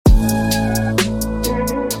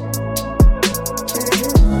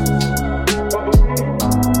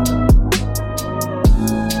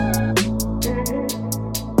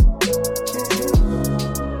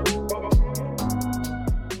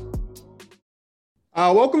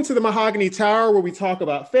Welcome to the Mahogany Tower, where we talk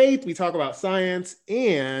about faith, we talk about science,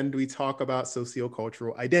 and we talk about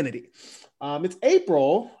sociocultural identity. It's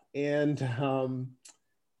April, and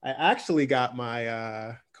I actually got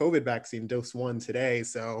my COVID vaccine dose 1 today.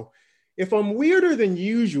 So if I'm weirder than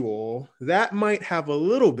usual, that might have a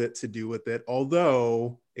little bit to do with it,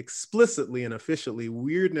 although explicitly and officially,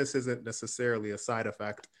 weirdness isn't necessarily a side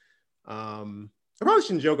effect. I probably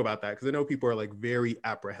shouldn't joke about that because I know people are like very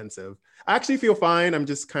apprehensive. I actually feel fine. I'm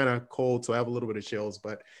just kind of cold, so I have a little bit of chills,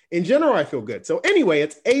 but in general, I feel good. So anyway,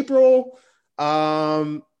 it's April.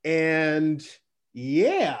 And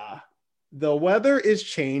yeah, the weather is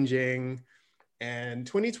changing and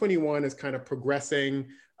 2021 is kind of progressing.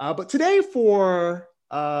 But today for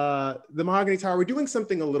the Mahogany Tower, we're doing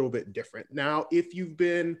something a little bit different. Now, if you've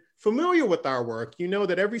been familiar with our work, you know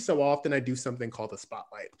that every so often I do something called a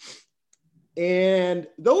spotlight. And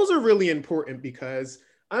those are really important because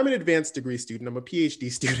I'm an advanced degree student. I'm a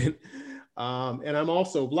PhD student, and I'm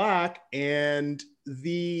also Black. And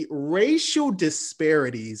the racial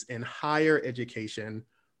disparities in higher education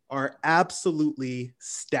are absolutely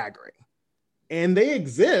staggering. And they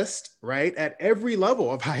exist, right, at every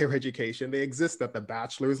level of higher education. They exist at the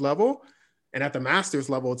bachelor's level, and at the master's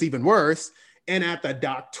level, it's even worse. And at the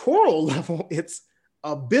doctoral level, it's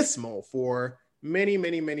abysmal for many,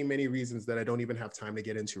 many, many, many reasons that I don't even have time to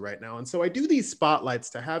get into right now. And so I do these spotlights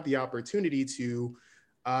to have the opportunity to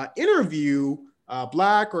interview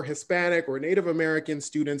Black or Hispanic or Native American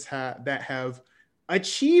students that have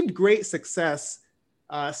achieved great success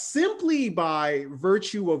simply by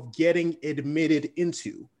virtue of getting admitted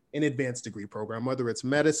into an advanced degree program, whether it's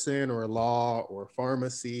medicine or law or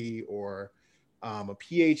pharmacy or a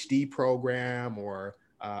PhD program or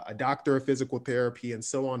a doctor of physical therapy, and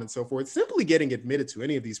so on and so forth. Simply getting admitted to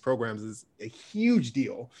any of these programs is a huge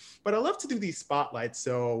deal. But I love to do these spotlights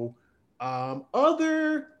so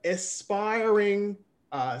other aspiring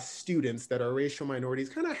students that are racial minorities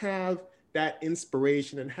kind of have that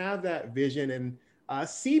inspiration and have that vision and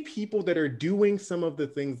see people that are doing some of the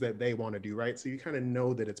things that they want to do, right? So you kind of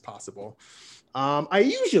know that it's possible. I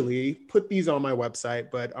usually put these on my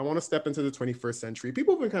website, but I want to step into the 21st century.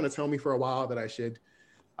 People have been kind of telling me for a while that I should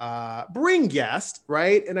bring guests,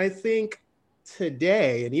 right? And I think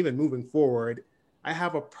today and even moving forward, I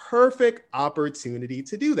have a perfect opportunity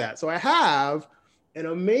to do that. So I have an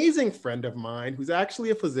amazing friend of mine who's actually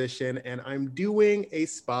a physician, and I'm doing a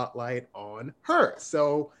spotlight on her.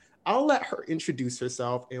 So I'll let her introduce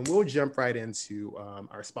herself and we'll jump right into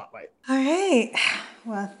our spotlight. All right.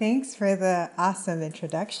 Well, thanks for the awesome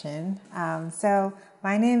introduction. So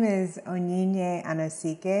my name is Onyi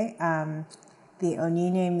Anosike. The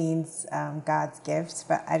Onyi means God's gift,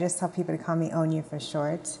 but I just tell people to call me Onyi for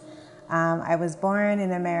short. I was born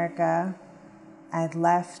in America. I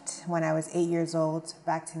left when I was 8 years old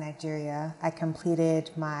back to Nigeria. I completed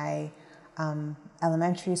my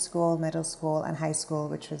elementary school, middle school, and high school,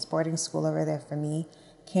 which was boarding school over there for me.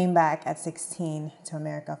 Came back at 16 to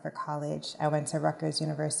America for college. I went to Rutgers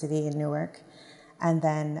University in Newark. And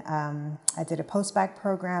then I did a post-bac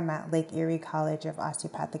program at Lake Erie College of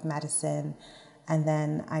Osteopathic Medicine. And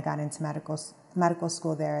then I got into medical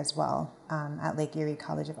school there as well at Lake Erie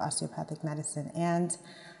College of Osteopathic Medicine. And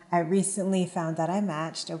I recently found that I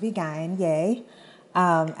matched OBGYN, yay,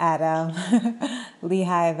 at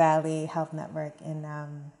Lehigh Valley Health Network in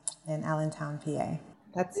Allentown, PA.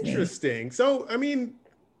 That's me. Interesting. So, I mean,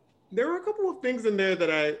 there were a couple of things in there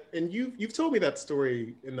that and you've told me that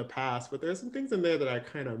story in the past, but there's some things in there that I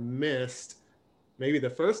kind of missed maybe the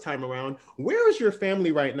first time around. Where is your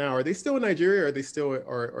family right now? Are they still in Nigeria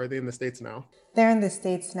or are they in the States now? They're in the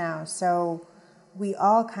States now. So we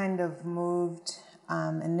all kind of moved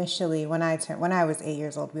initially when I was 8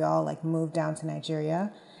 years old. We all like moved down to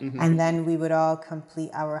Nigeria, and then we would all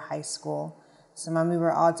complete our high school. So when we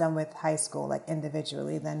were all done with high school, like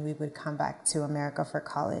individually, then we would come back to America for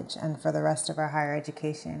college and for the rest of our higher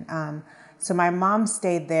education. So my mom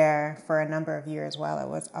stayed there for a number of years while I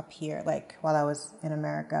was up here, like while I was in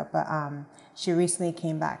America. But she recently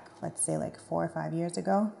came back, let's say like 4 or 5 years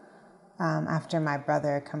ago, after my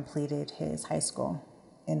brother completed his high school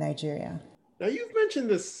in Nigeria. Now you've mentioned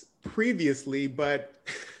this previously, but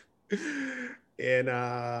in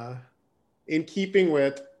in keeping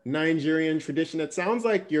with Nigerian tradition, it sounds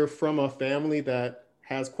like you're from a family that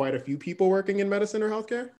has quite a few people working in medicine or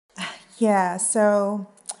healthcare. Yeah, so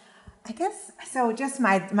I guess so. Just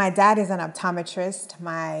my dad is an optometrist.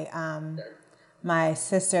 My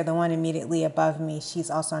sister, the one immediately above me, she's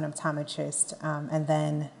also an optometrist. And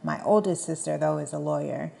then my oldest sister, though, is a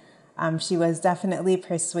lawyer. She was definitely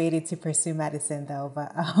persuaded to pursue medicine, though,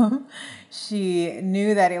 but she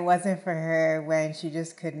knew that it wasn't for her when she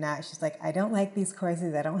just could not. She's like, I don't like these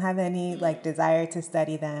courses. I don't have any like desire to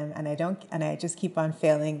study them, and I just keep on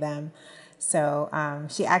failing them. So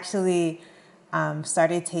she actually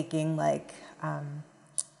started taking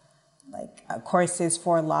courses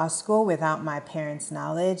for law school without my parents'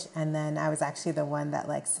 knowledge, and then I was actually the one that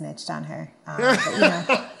like snitched on her. But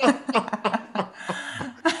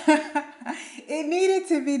it needed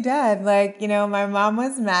to be done. Like, my mom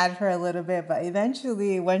was mad for a little bit, but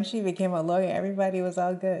eventually, when she became a lawyer, everybody was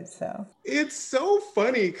all good. So, It's so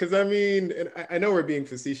funny because I mean, and I know we're being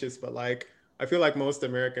facetious, but like I feel like most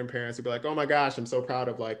American parents would be like, "Oh my gosh, I'm so proud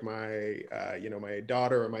of like my, my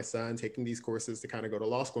daughter or my son taking these courses to kind of go to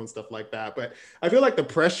law school and stuff like that." But I feel like the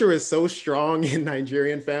pressure is so strong in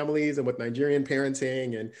Nigerian families and with Nigerian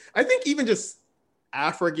parenting, and I think even just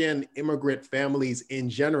African immigrant families in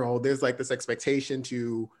general, there's like this expectation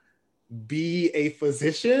to be a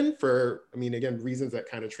physician for, I mean, again, reasons that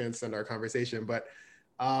kind of transcend our conversation, but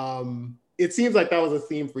it seems like that was a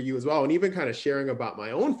theme for you as well. And even kind of sharing about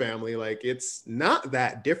my own family, like it's not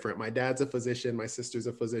that different. My dad's a physician, my sister's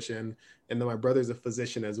a physician, and then my brother's a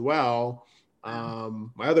physician as well.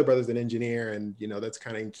 My other brother's an engineer, and that's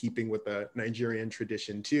kind of in keeping with the Nigerian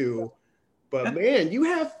tradition too. But man, you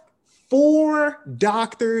have four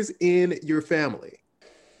doctors in your family.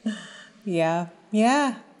 yeah,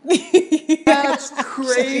 yeah. That's Actually,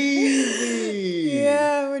 crazy.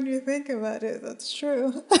 yeah, when you think about it, that's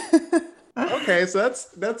true. Okay, so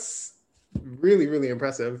that's really, really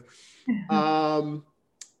impressive. Um,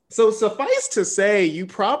 so suffice to say, you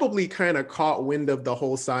probably kind of caught wind of the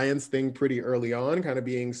whole science thing pretty early on, kind of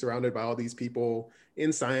being surrounded by all these people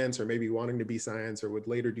in science or maybe wanting to be science or would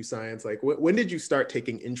later do science. Like when did you start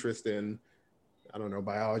taking interest in, I don't know,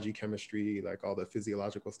 biology, chemistry, like all the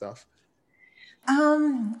physiological stuff?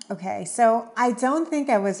 Okay, so I don't think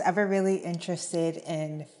I was ever really interested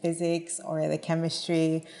in physics or the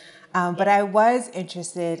chemistry, but I was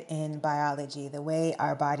interested in biology, the way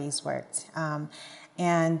our bodies worked.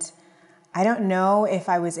 And I don't know if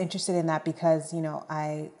I was interested in that because,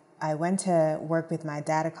 I went to work with my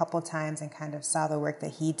dad a couple times and kind of saw the work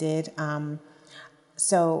that he did.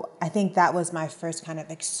 So I think that was my first kind of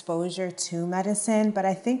exposure to medicine. But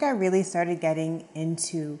I think I really started getting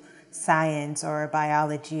into science or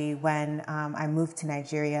biology when I moved to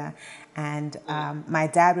Nigeria, and my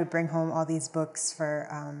dad would bring home all these books for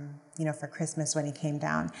Christmas when he came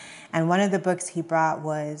down, and one of the books he brought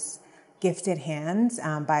was Gifted Hands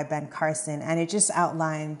by Ben Carson, and it just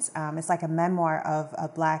outlines it's like a memoir of a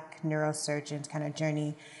Black neurosurgeon's kind of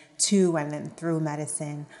journey to and then through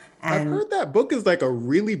medicine. I've And heard that book is like a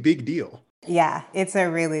really big deal. yeah, it's a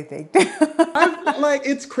really big deal. I've like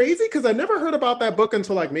it's crazy because I never heard about that book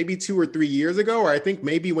until like maybe 2 or 3 years ago, or I think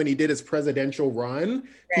maybe when he did his presidential run,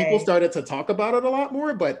 people Right. started to talk about it a lot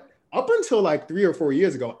more. But up until like 3 or 4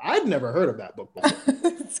 years ago, I'd never heard of that book before.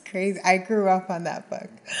 It's crazy. I grew up on that book.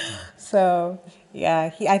 So,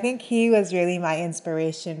 yeah, I think he was really my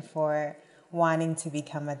inspiration for wanting to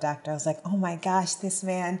become a doctor. I was like, oh my gosh, this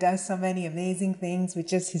man does so many amazing things with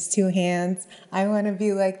just his two hands. I want to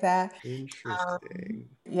be like that. Interesting.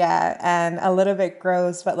 Yeah, and a little bit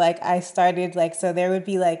gross, but like I started like, so there would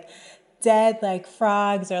be like dead like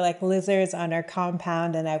frogs or like lizards on our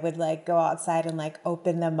compound, and I would like go outside and like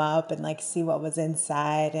open them up and like see what was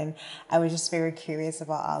inside, and I was just very curious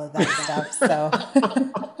about all of that stuff. So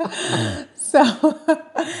so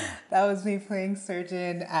that was me playing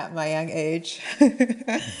surgeon at my young age.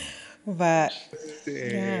 But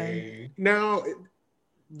yeah. Interesting. Now,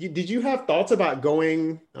 did you have thoughts about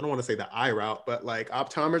going, I don't want to say the eye route, but like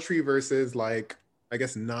optometry versus like, I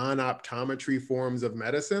guess non-optometry forms of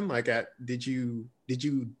medicine? Like did you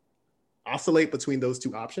oscillate between those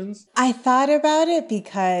two options? I thought about it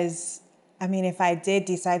because, I mean, if I did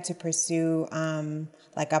decide to pursue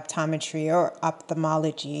like optometry or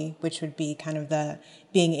ophthalmology, which would be kind of the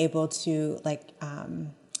being able to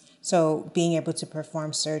so being able to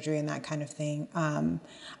perform surgery and that kind of thing,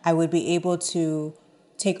 I would be able to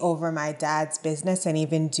take over my dad's business and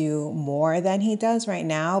even do more than he does right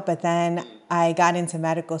now. But then I got into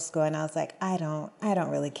medical school and I was like, I don't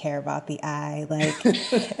really care about the eye. Like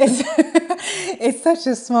it's it's such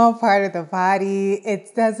a small part of the body.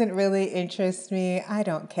 It doesn't really interest me. I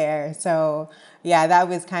don't care. So yeah, that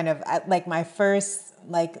was kind of like my first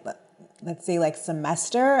like let's say like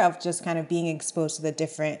semester of just kind of being exposed to the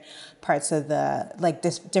different parts of the like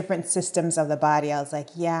different systems of the body. I was like,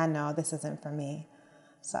 yeah, no, this isn't for me.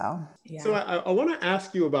 So So yeah. I want to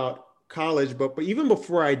ask you about college, but even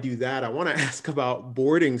before I do that, I want to ask about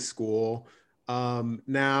boarding school.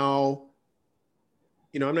 Now,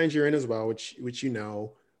 I'm Nigerian as well, which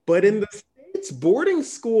but in the States, boarding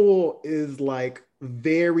school is like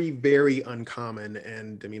very, very uncommon.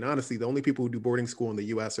 And I mean, honestly, the only people who do boarding school in the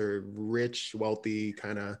US are rich, wealthy,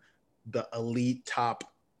 kind of the elite top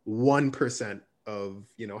 1% of,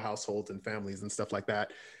 households and families and stuff like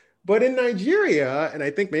that. But in Nigeria, and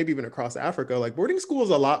I think maybe even across Africa, like boarding school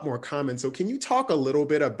is a lot more common. So can you talk a little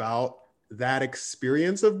bit about that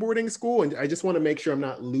experience of boarding school? And I just want to make sure I'm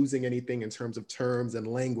not losing anything in terms of terms and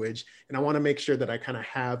language. And I want to make sure that I kind of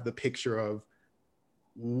have the picture of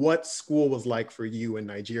what school was like for you in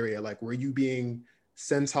Nigeria. Like, were you being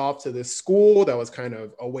sent off to this school that was kind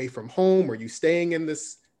of away from home? Were you staying in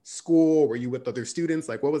this school? Were you with other students?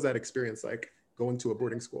 Like, what was that experience like going to a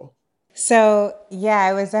boarding school? So yeah,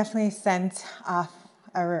 I was definitely sent off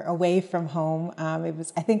or away from home.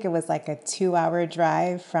 I think it was like a 2 hour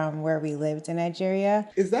drive from where we lived in Nigeria.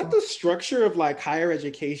 Is that the structure of like higher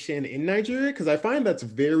education in Nigeria? Because I find that's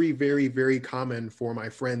very, very, very common for my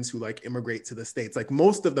friends who like immigrate to the States. Like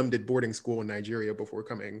most of them did boarding school in Nigeria before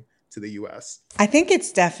coming to the US. I think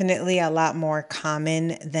it's definitely a lot more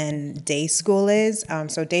common than day school is.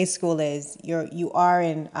 So day school is you are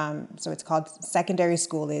in so it's called secondary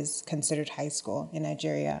school is considered high school in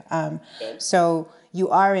Nigeria. Okay. So you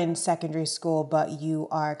are in secondary school, but you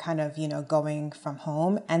are kind of going from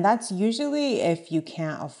home, and that's usually if you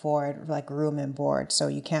can't afford like room and board, so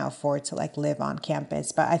you can't afford to like live on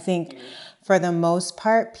campus. But I think for the most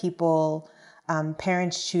part,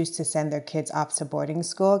 parents choose to send their kids off to boarding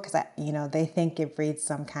school because they think it breeds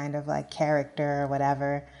some kind of like character or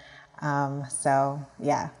whatever. So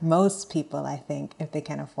yeah, most people, I think, if they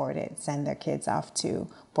can afford it, send their kids off to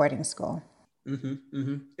boarding school.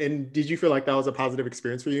 And did you feel like that was a positive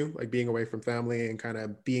experience for you, like being away from family and kind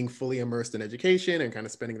of being fully immersed in education and kind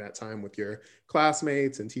of spending that time with your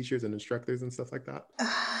classmates and teachers and instructors and stuff like that?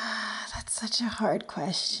 That's such a hard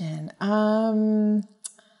question. I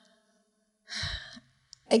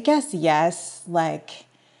guess yes. Like,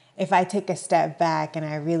 if I take a step back and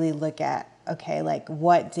I really look at, okay, like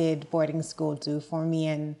what did boarding school do for me,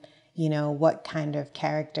 and what kind of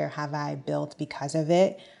character have I built because of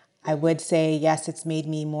it? I would say yes, it's made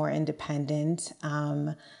me more independent.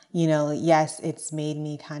 Yes, it's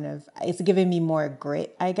given me more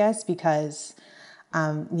grit, I guess, because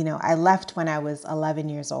I left when I was 11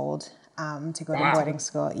 years old to go to boarding Wow.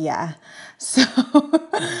 school. Yeah. So,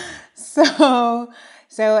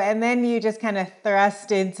 so, and then you just kind of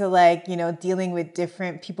thrust into like, dealing with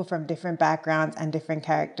different people from different backgrounds and different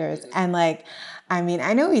characters. And like, I mean,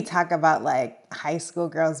 I know we talk about like high school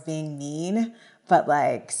girls being mean, but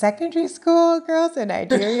like secondary school girls in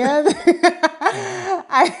Nigeria,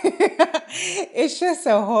 it's just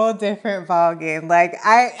a whole different ballgame. Like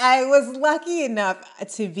I was lucky enough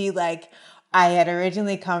to be like, I had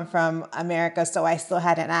originally come from America, so I still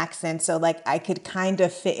had an accent. So like I could kind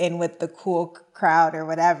of fit in with the cool crowd or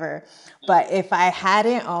whatever. But if I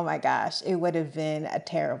hadn't, oh my gosh, it would have been a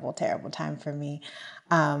terrible, terrible time for me.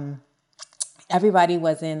 Everybody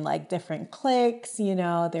was in like different cliques,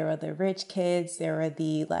 there were the rich kids, there were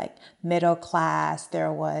the like middle class,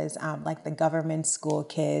 there was like the government school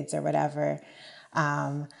kids or whatever.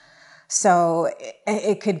 So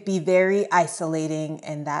it could be very isolating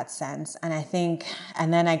in that sense. And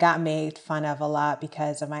then I got made fun of a lot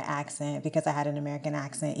because of my accent, because I had an American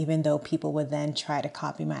accent, even though people would then try to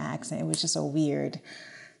copy my accent. It was just a weird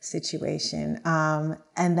situation. And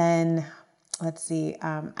then let's see,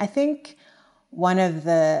 I think one of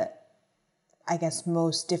the, I guess,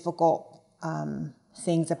 most difficult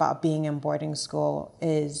things about being in boarding school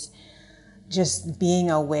is just being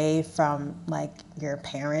away from like your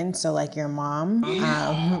parents, so like your mom.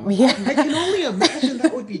 Yeah. I Yeah. can only imagine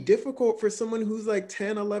that would be difficult for someone who's like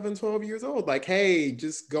 10, 11, 12 years old. Like, hey,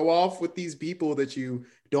 just go off with these people that you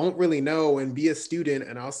don't really know and be a student,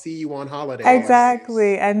 and I'll see you on holiday. Like,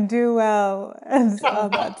 Exactly, and do well and all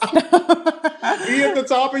that be at stuff. the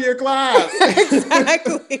top of your class.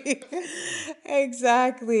 Exactly.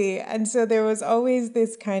 Exactly. And so there was always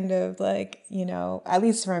this kind of like, at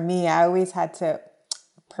least for me, I always had to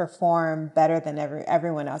perform better than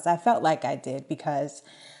everyone else. I felt like I did because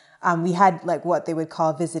we had like what they would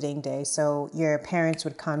call visiting day. So your parents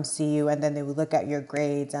would come see you and then they would look at your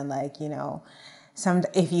grades and like,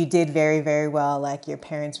 if you did very, very well, like your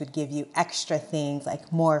parents would give you extra things like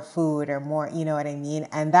more food or more, you know what I mean?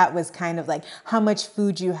 And that was kind of like how much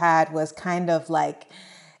food you had was kind of like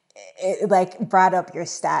it like brought up your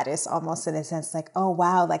status almost in a sense, like, oh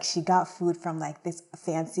wow, like she got food from like this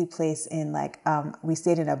fancy place in like we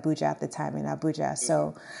stayed in Abuja at the time, in Abuja.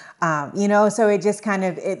 So so it just kind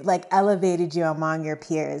of, it like elevated you among your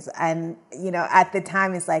peers. And at the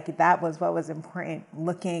time, it's like that was what was important,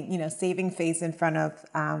 looking, saving face in front of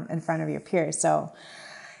your peers. So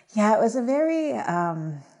yeah, it was a very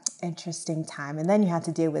interesting time. And then you had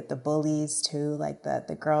to deal with the bullies too, like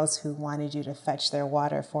the girls who wanted you to fetch their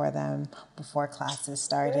water for them before classes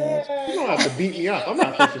started. You don't have to beat me up. I'm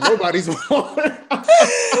not fetching nobody's water.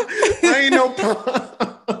 I ain't no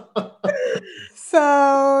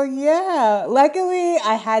So yeah, luckily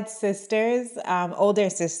I had sisters, older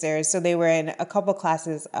sisters, so they were in a couple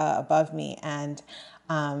classes above me, and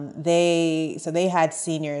they had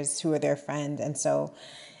seniors who were their friends, and so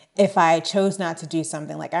if I chose not to do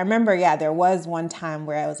something, like I remember, yeah, there was one time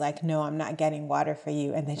where I was like, no, I'm not getting water for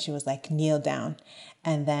you, and then she was like, kneel down,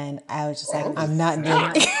 and then I was just like, I'm not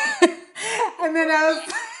kneeling, and then I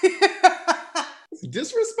was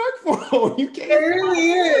disrespectful. You can't. it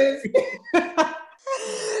really is.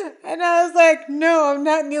 And I was like, no, I'm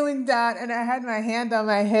not kneeling down. And I had my hand on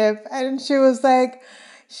my hip. And she was like,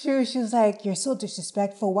 she was like, you're so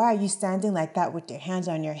disrespectful. Why are you standing like that with your hands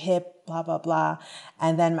on your hip? Blah, blah, blah.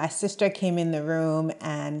 And then my sister came in the room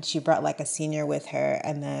and she brought like a senior with her.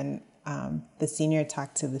 And then the senior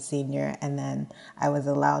talked to the senior, and then I was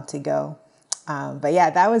allowed to go. But yeah,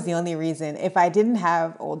 that was the only reason. If I didn't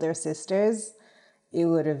have older sisters, it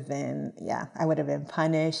would have been, I would have been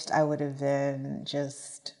punished. I would have been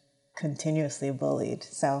just continuously bullied.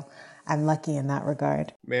 So I'm lucky in that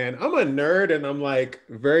regard. Man, I'm a nerd and I'm like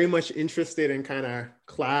very much interested in kind of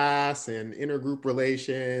class and intergroup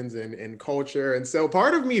relations and culture. And so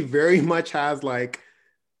part of me very much has like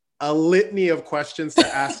a litany of questions to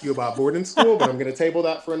ask you about boarding school, but I'm going to table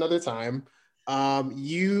that for another time.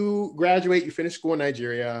 You graduate, you finish school in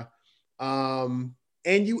Nigeria, and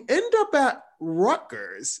you end up at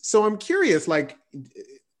Rutgers. So I'm curious, like,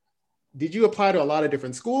 did you apply to a lot of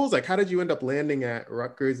different schools? Like, how did you end up landing at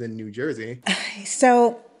Rutgers in New Jersey?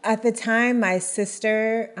 So at the time, my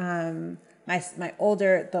sister, my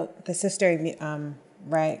older, the sister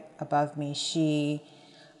right above me, she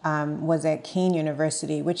was at Kean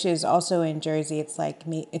University, which is also in Jersey. It's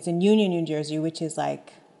in Union, New Jersey, which is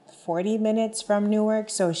like 40 minutes from Newark.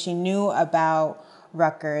 So she knew about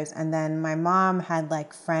Rutgers. And then my mom had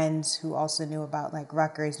like friends who also knew about like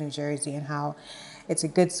Rutgers, New Jersey, and how it's a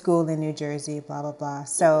good school in New Jersey, blah, blah, blah.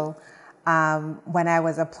 So when I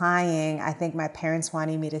was applying, I think my parents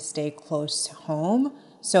wanted me to stay close to home.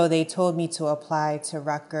 So they told me to apply to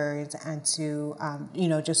Rutgers and to,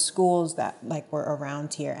 just schools that like were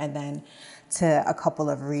around here, and then to a couple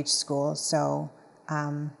of reach schools. So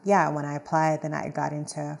when I applied, then I got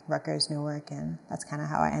into Rutgers, Newark, and that's kind of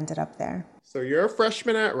how I ended up there. So you're a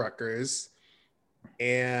freshman at Rutgers,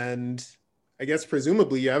 and I guess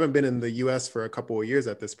presumably you haven't been in the US for a couple of years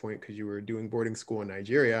at this point because you were doing boarding school in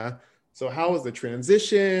Nigeria. So how was the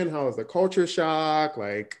transition? How was the culture shock?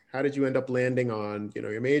 Like, how did you end up landing on,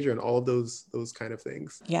 your major and all of those kind of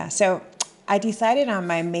things? Yeah, so I decided on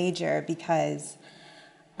my major because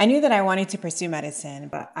I knew that I wanted to pursue medicine,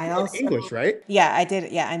 but I also... English, right? Yeah, I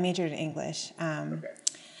did. Yeah, I majored in English.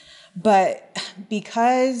 But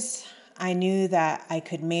because I knew that I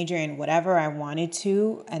could major in whatever I wanted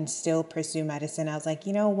to and still pursue medicine, I was like,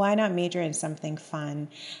 why not major in something fun?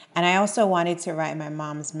 And I also wanted to write my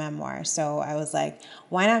mom's memoir. So I was like,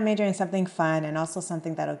 why not major in something fun and also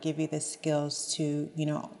something that'll give you the skills to,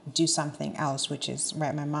 do something else, which is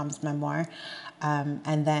write my mom's memoir.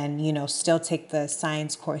 And then, still take the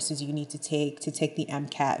science courses you need to take the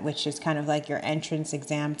MCAT, which is kind of like your entrance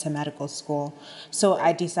exam to medical school. So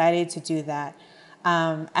I decided to do that.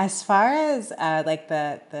 As far as like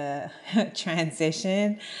the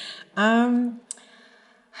transition, I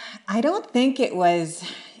don't think it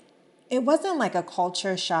wasn't like a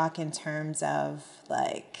culture shock in terms of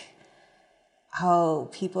like, oh,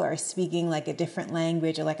 people are speaking like a different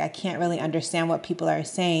language, or like I can't really understand what people are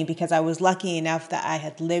saying, because I was lucky enough that I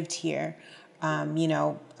had lived here, at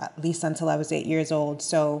least until I was 8 years old.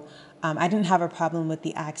 So I didn't have a problem with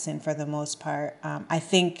the accent for the most part. I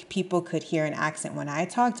think people could hear an accent when I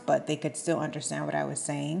talked, but they could still understand what I was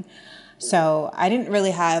saying. So I didn't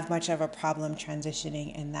really have much of a problem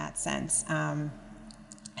transitioning in that sense. I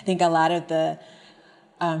think a lot of the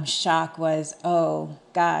shock was, oh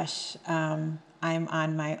gosh, I'm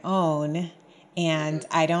on my own and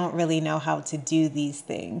I don't really know how to do these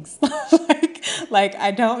things. Like, Like,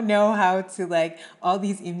 I don't know how to, like, all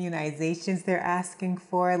these immunizations they're asking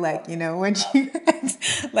for, like, when you,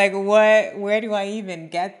 like, where do I even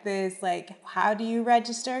get this? Like, how do you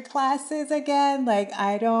register classes again? Like,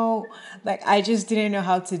 I just didn't know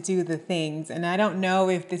how to do the things. And I don't know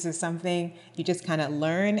if this is something you just kind of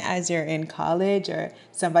learn as you're in college or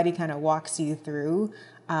somebody kind of walks you through.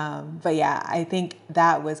 But yeah, I think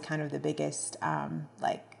that was kind of the biggest,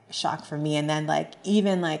 like, shock for me. And then, like,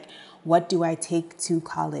 even like, what do I take to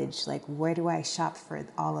college? Like, where do I shop for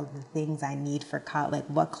all of the things I need for college? Like,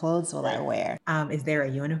 what clothes will I Right. wear? Is there a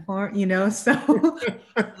uniform? So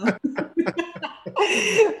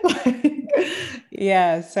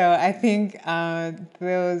yeah. So I think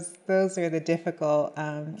those are the difficult.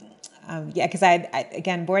 Yeah, because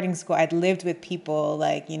again, boarding school, I'd lived with people,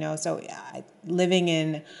 like, so living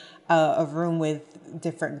in a room with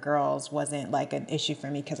different girls wasn't like an issue for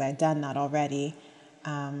me because I'd done that already.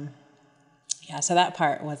 Yeah, so that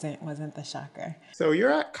part wasn't the shocker. So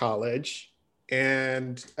you're at college,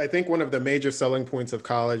 and I think one of the major selling points of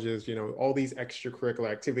college is, all these extracurricular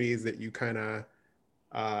activities that you kind of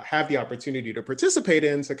have the opportunity to participate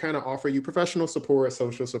in to kind of offer you professional support,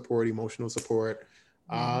 social support, emotional support.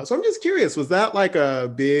 So I'm just curious, was that like a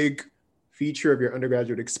big feature of your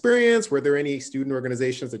undergraduate experience? Were there any student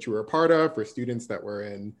organizations that you were a part of for students that were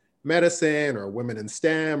in medicine or women in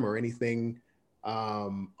STEM or anything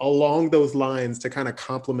along those lines to kind of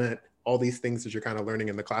complement all these things that you're kind of learning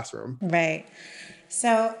in the classroom? Right.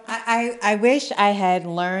 So I wish I had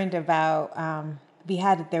learned about,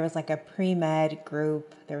 there was like a pre-med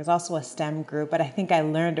group. There was also a STEM group, but I think I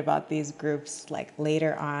learned about these groups like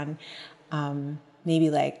later on, maybe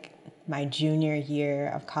like my junior year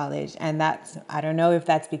of college. And I don't know if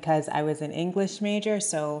that's because I was an English major.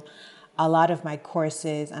 So a lot of my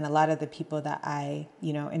courses and a lot of the people that I,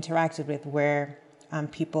 interacted with were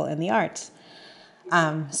people in the arts.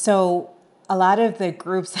 So a lot of the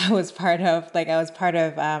groups I was part of, like I was part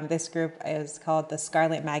of this group, is called the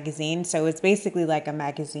Scarlet Magazine. So it's basically like a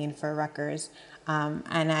magazine for Rutgers.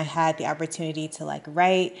 And I had the opportunity to like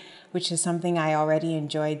write, which is something I already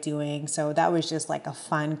enjoyed doing. So that was just like a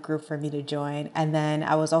fun group for me to join. And then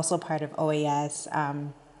I was also part of OAS,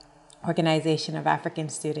 Organization of African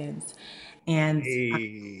Students. And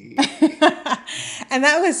Hey. and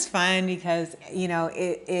that was fun because,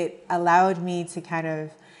 it allowed me to kind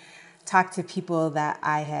of talk to people that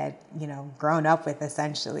I had, grown up with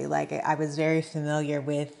essentially. Like I was very familiar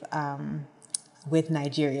with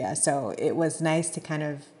Nigeria. So it was nice to kind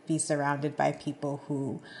of be surrounded by people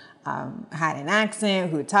who had an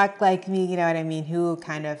accent, who talked like me, you know what I mean, who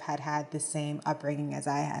kind of had the same upbringing as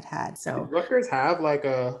I had had. Did So Rutgers have like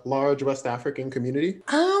a large West African community?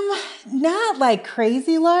 not like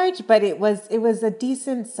crazy large, but it was a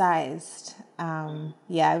decent sized.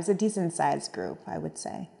 Yeah, it was a decent sized group, I would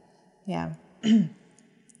say. Yeah.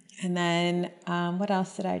 And then what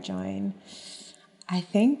else did I join? I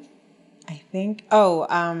think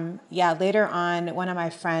yeah, later on, one of my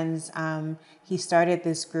friends, he started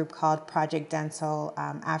this group called Project Dental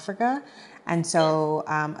Africa. And so,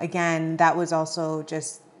 again, that was also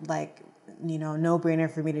just like, no brainer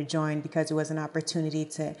for me to join because it was an opportunity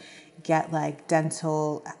to get like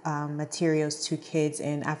dental materials to kids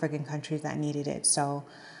in African countries that needed it. So,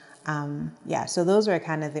 yeah, so those were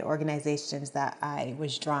kind of the organizations that I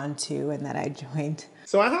was drawn to and that I joined.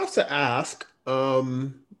 So I have to ask,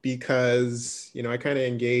 because I kind of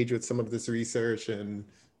engage with some of this research and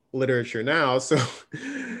literature now. So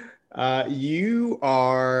you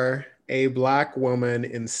are a Black woman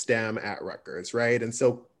in STEM at Rutgers, right? And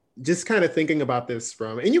so just kind of thinking about this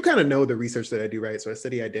and you kind of know the research that I do, right? So I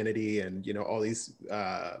study identity and all these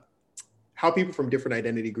how people from different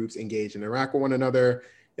identity groups engage and interact with one another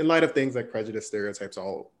in light of things like prejudice, stereotypes,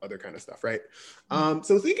 all other kind of stuff, right?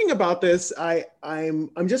 So thinking about this,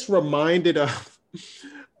 I'm just reminded of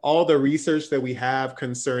all the research that we have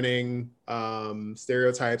concerning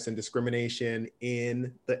stereotypes and discrimination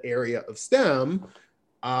in the area of STEM,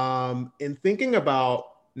 and thinking about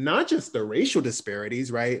not just the racial disparities,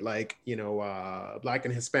 right? Like, Black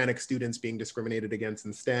and Hispanic students being discriminated against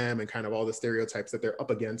in STEM and kind of all the stereotypes that they're up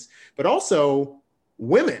against, but also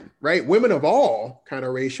women, right? Women of all kind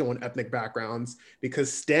of racial and ethnic backgrounds,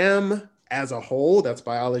 because STEM as a whole, that's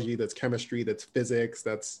biology, that's chemistry, that's physics,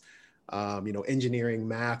 that's, engineering,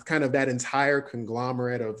 math, kind of that entire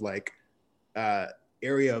conglomerate of like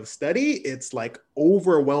area of study, it's like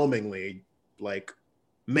overwhelmingly like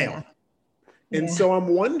male. Yeah. And Yeah. so I'm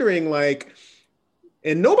wondering, like,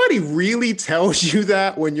 and nobody really tells you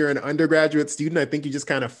that when you're an undergraduate student. I think you just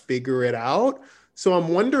kind of figure it out. So I'm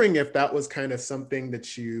wondering if that was kind of something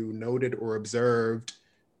that you noted or observed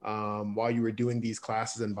while you were doing these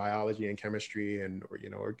classes in biology and chemistry and, or, you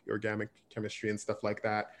know, organic chemistry and stuff like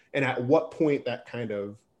that? And at what point that kind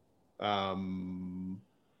of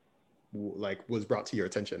like was brought to your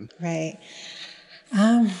attention? Right.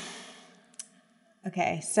 Um,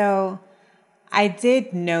 okay. So I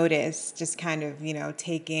did notice, just kind of,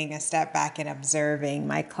 taking a step back and observing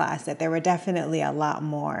my class, that there were definitely a lot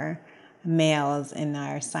more males in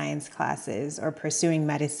our science classes or pursuing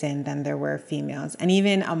medicine than there were females. And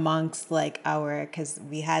even amongst because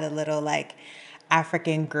we had a little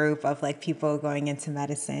African group of people going into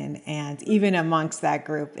medicine. And even amongst that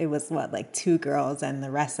group, it was two girls and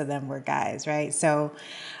the rest of them were guys, right? So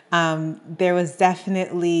there was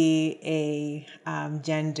definitely a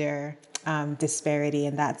gender disparity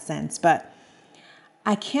in that sense. But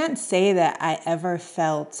I can't say that I ever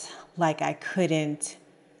felt like I couldn't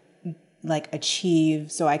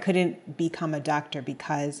achieve, so I couldn't become a doctor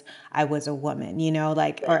because I was a woman,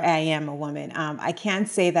 or I am a woman. I can't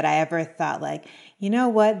say that I ever thought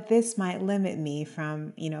what, this might limit me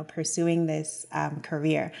from, pursuing this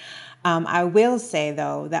career. I will say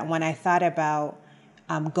though, that when I thought about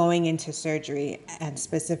going into surgery, and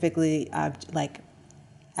specifically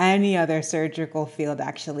any other surgical field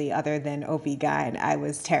actually other than OB-GYN, I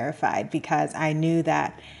was terrified because I knew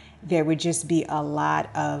that there would just be a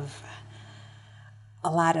lot of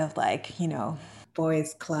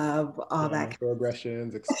boys club, all Yeah, that.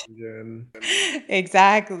 microaggressions, exclusion.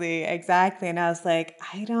 Exactly, exactly. And I was like,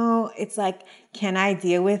 it's like, can I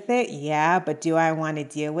deal with it? Yeah, but do I want to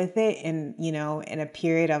deal with it in a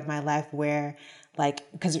period of my life where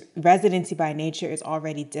because residency by nature is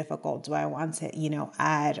already difficult. Do I want to,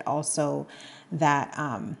 add also that,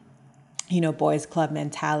 boys club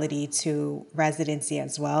mentality to residency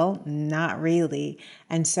as well? Not really.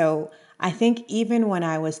 And so I think even when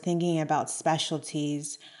I was thinking about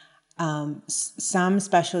specialties, some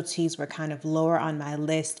specialties were kind of lower on my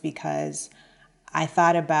list because I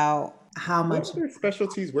thought about how What much. other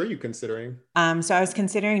specialties were you considering? So I was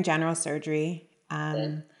considering general surgery.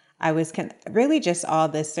 Okay. I was really just all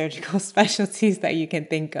the surgical specialties that you can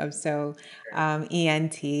think of. So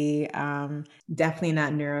ENT, definitely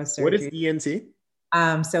not What is neurosurgery.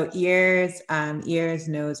 ENT? So ears,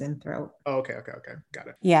 nose, and throat. Oh, okay, okay, okay. Got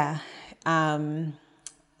it. Yeah. Um,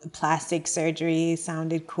 Plastic surgery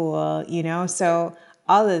sounded cool, so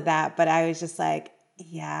all of that. But I was just like,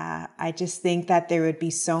 yeah, I just think that there would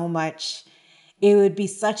be it would be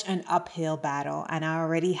such an uphill battle. And I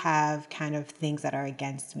already have kind of things that are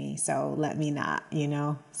against me. So let me not,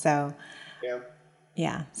 So Yeah.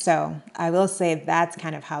 yeah. So I will say that's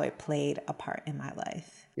kind of how it played a part in my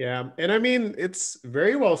life. Yeah. And I mean, it's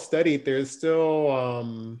very well studied. There's still,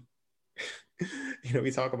 we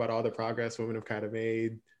talk about all the progress women have kind of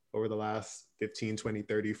made over the last 15, 20,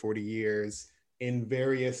 30, 40 years in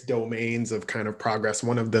various domains of kind of progress,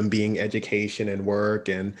 one of them being education and work,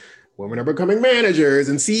 and women are becoming managers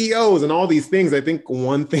and CEOs and all these things. I think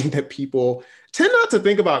one thing that people tend not to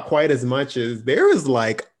think about quite as much is there is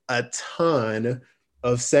a ton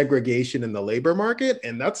of segregation in the labor market.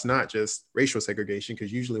 And that's not just racial segregation,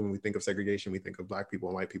 because usually when we think of segregation, we think of Black people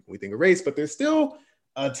and white people, we think of race, but there's still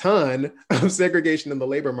a ton of segregation in the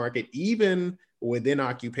labor market, even within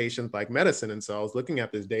occupations like medicine. And so I was looking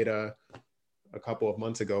at this data a couple of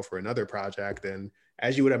months ago for another project. And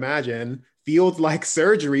as you would imagine, fields like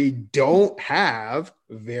surgery don't have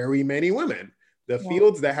very many women. The Yeah.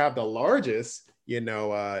 fields that have the largest,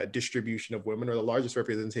 distribution of women, or the largest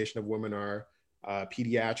representation of women, are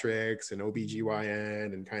pediatrics and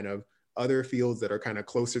OBGYN and kind of other fields that are kind of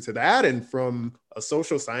closer to that. And from a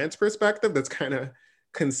social science perspective, that's kind of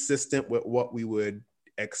consistent with what we would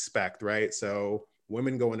expect, right? So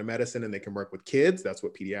women go into medicine and they can work with kids. That's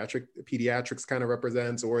what pediatrics kind of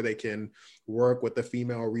represents, or they can work with the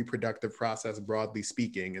female reproductive process, broadly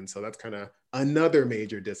speaking. And so that's kind of another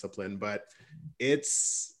major discipline. But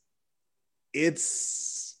it's,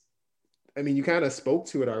 I mean, you kind of spoke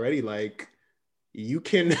to it already. You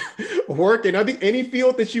can work in any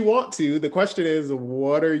field that you want to. The question is,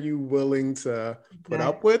 what are you willing to put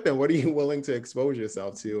up with, and what are you willing to expose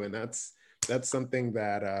yourself to? And that's something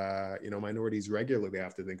that minorities regularly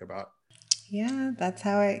have to think about. Yeah, that's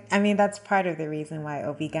how I mean, that's part of the reason why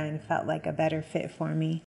OB-GYN felt like a better fit for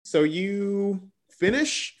me. So you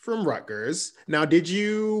finish from Rutgers. Now, did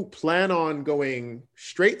you plan on going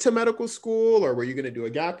straight to medical school, or were you going to do a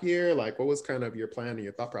gap year? What was kind of your plan and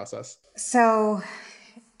your thought process? So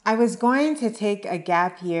I was going to take a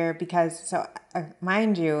gap year because, so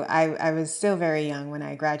mind you, I was still very young when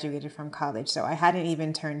I graduated from college. So I hadn't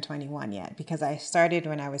even turned 21 yet because I started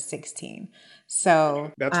when I was 16.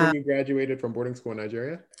 So, That's when you graduated from boarding school in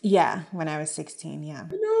Nigeria? yeah, when I was 16, yeah.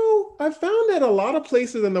 I found that a lot of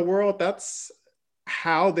places in the world, that's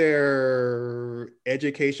how their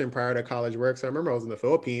education prior to college works. I remember I was in the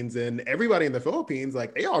Philippines and everybody in the Philippines,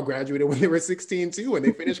 like they all graduated when they were 16 too, and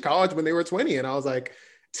they finished college when they were 20. And I was like,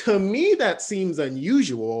 to me, that seems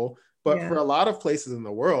unusual. But for Yeah. a lot of places in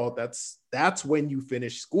the world, that's when you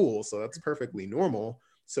finish school. So that's perfectly normal.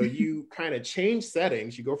 So you kind of change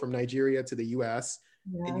settings. You go from Nigeria to the US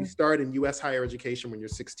and you Yeah. start in US higher education when you're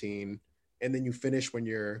 16, and then you finish when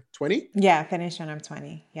you're 20. Yeah, finish when I'm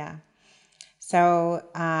 20. Yeah. So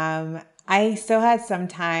I still had some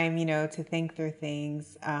time, to think through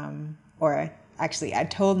things. Or actually, I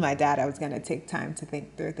told my dad I was going to take time to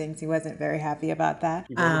think through things. He wasn't very happy about that.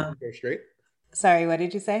 He wanted you to go straight. Sorry, what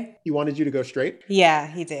did you say? He wanted you to go straight. Yeah,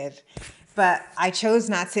 he did. But I chose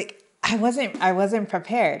not to. I wasn't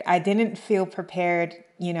prepared. I didn't feel prepared,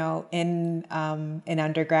 in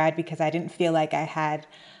undergrad because I didn't feel like I had,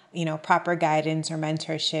 proper guidance or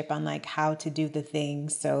mentorship on like how to do the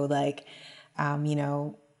things. So like, um, you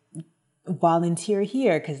know, volunteer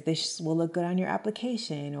here because this will look good on your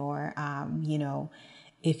application, or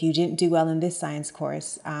if you didn't do well in this science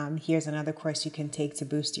course, here's another course you can take to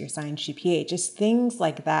boost your science GPA. Just things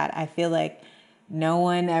like that. I feel like no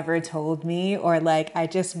one ever told me, or like I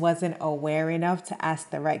just wasn't aware enough to ask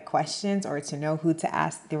the right questions or to know who to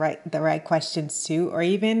ask the right questions to, or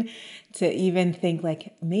even to even think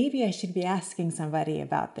like maybe I should be asking somebody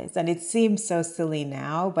about this. And it seems so silly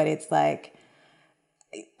now, but it's like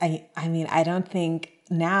I mean, I don't think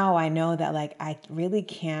now I know that like I really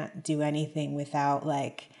can't do anything without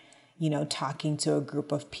like, talking to a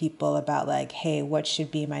group of people about like, hey, what should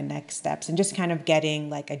be my next steps, and just kind of getting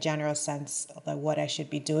like a general sense of like what I should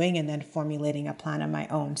be doing and then formulating a plan on my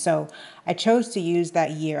own. So I chose to use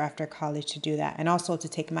that year after college to do that and also to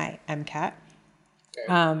take my MCAT.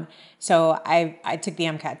 Okay. So I took the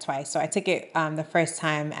MCAT twice. So I took it the first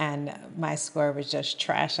time and my score was just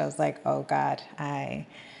trash. I was like, oh God, I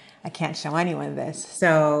can't show anyone this.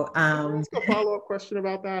 So Can I ask a follow-up question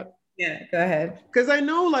about that? yeah, go ahead. Because I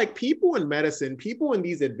know like people in medicine, people in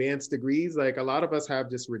these advanced degrees, like a lot of us have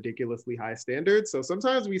just ridiculously high standards. So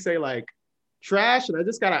sometimes we say like trash, and I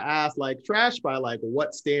just gotta ask, like trash by like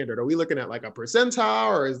what standard? Are we looking at like a percentile,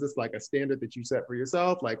 or is this like a standard that you set for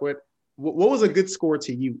yourself? Like what was a good score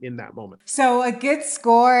to you in that moment? So a good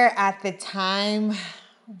score at the time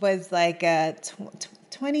was like a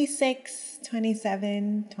 26,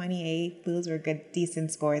 27, 28. Those were good,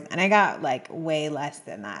 decent scores. And I got like way less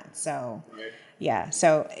than that. So Right. yeah,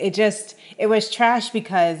 so it was trash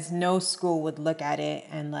because no school would look at it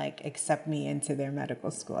and like accept me into their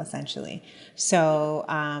medical school essentially. So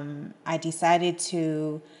I decided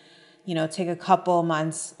to, take a couple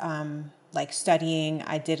months like studying.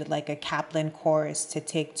 I did like a Kaplan course to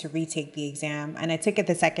retake the exam, and I took it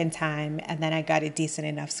the second time, and then I got a decent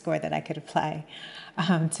enough score that I could apply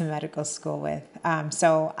to medical school with.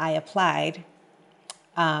 So I applied,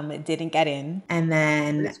 didn't get in, and What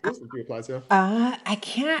then schools did you apply to? I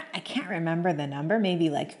can't remember the number, maybe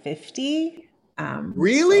like 50. So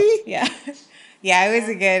Really? yeah. Yeah, it was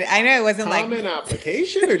a good. I know it wasn't like. Common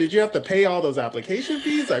application, or did you have to pay all those application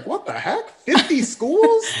fees? Like what the heck? 50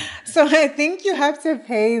 schools? So I think you have to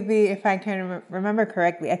pay if I can remember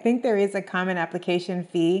correctly, I think there is a common application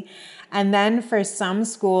fee. And then for some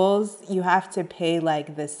schools, you have to pay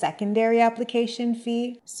like the secondary application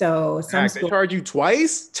fee. So some Heck, they schools. charge you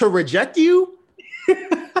twice to reject you?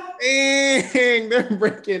 Dang, they're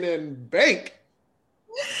breaking in bank.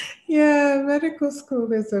 Yeah, medical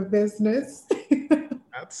school is a business.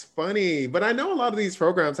 That's funny. But I know a lot of these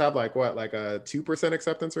programs have like what, like a 2%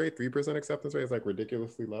 acceptance rate, 3% acceptance rate is like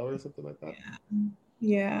ridiculously low or something like that.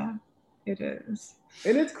 Yeah, it is.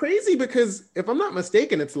 And it's crazy because if I'm not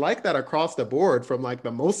mistaken, it's like that across the board from like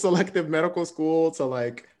the most selective medical school to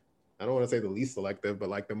like, I don't want to say the least selective, but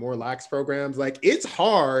like the more lax programs. Like it's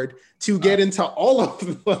hard to get into all of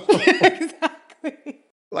them. Exactly.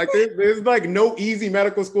 Like there's like no easy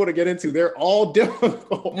medical school to get into. They're all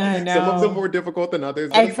difficult. I Some of them know. more difficult than others,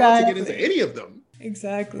 but it's hard to get into Exactly. any of them.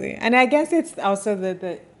 Exactly. And I guess it's also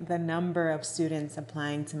the number of students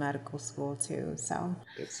applying to medical school too. So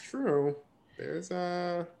It's true. There's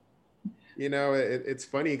it's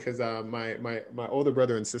funny because my older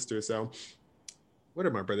brother and sister. So what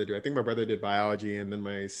did my brother do? I think my brother did biology, and then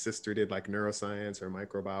my sister did like neuroscience or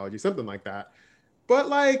microbiology, something like that. But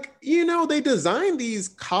like, they designed these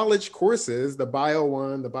college courses, the bio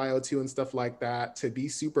one, the bio two, and stuff like that, to be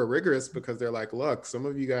super rigorous because they're like, look, some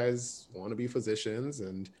of you guys want to be physicians,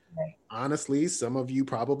 and Right. honestly, some of you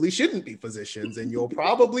probably shouldn't be physicians, and you'll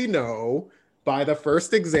probably know by the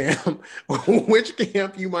first exam which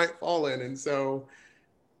camp you might fall in. And so,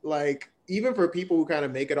 like, even for people who kind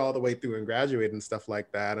of make it all the way through and graduate and stuff like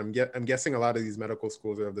that, I'm guessing a lot of these medical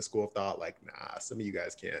schools are of the school of thought, like, nah, some of you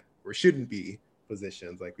guys can't or shouldn't be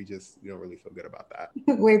physicians. Like, we don't really feel good about that.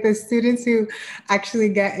 Wait, the students who actually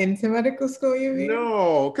get into medical school, you mean?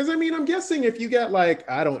 No, because I mean, I'm guessing if you get like,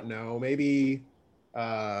 I don't know, maybe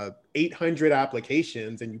 800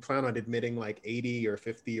 applications and you plan on admitting like 80 or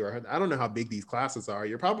 50, or I don't know how big these classes are,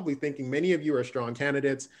 you're probably thinking many of you are strong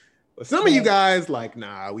candidates, but some of you Right. guys like,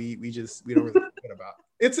 nah, we don't really feel good about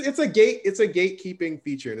it. It's a gatekeeping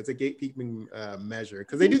feature, and it's a gatekeeping measure,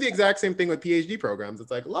 because they do the exact same thing with PhD programs.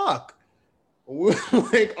 It's like, look,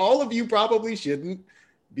 like, all of you probably shouldn't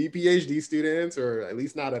be PhD students, or at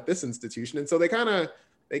least not at this institution. And so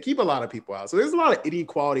they keep a lot of people out. So there's a lot of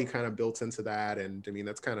inequality kind of built into that. And I mean,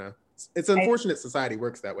 it's unfortunate society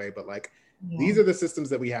works that way, but like, Yeah. these are the systems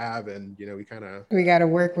that we have. And, We got to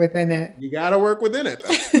work within it. you got to work within it.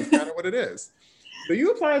 That's kind of what it is. So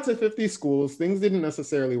you applied to 50 schools, things didn't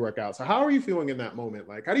necessarily work out. So how are you feeling in that moment?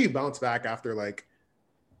 Like, how do you bounce back after like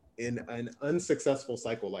in an unsuccessful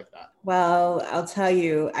cycle like that? Well, I'll tell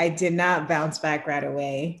you, I did not bounce back right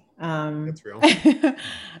away. That's real.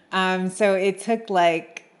 So it took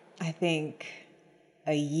like, I think,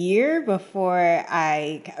 a year before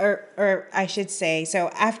or I should say, so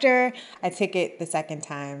after I took it the second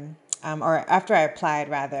time, or after I applied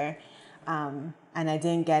rather, and I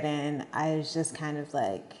didn't get in, I was just kind of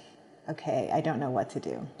like, okay, I don't know what to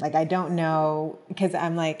do. Like, I don't know, because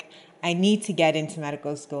I'm like, I need to get into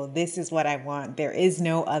medical school. This is what I want. There is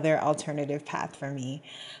no other alternative path for me.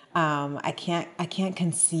 I can't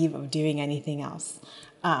conceive of doing anything else.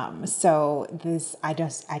 So I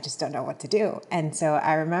just don't know what to do. And so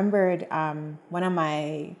I remembered one of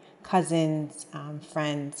my cousin's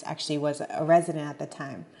friends actually was a resident at the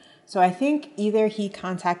time. So I think either he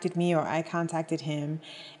contacted me or I contacted him,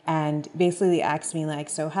 and basically asked me like,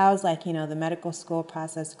 so how's like, the medical school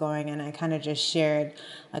process going? And I kind of just shared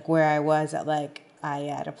like where I was at, like I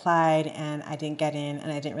had applied and I didn't get in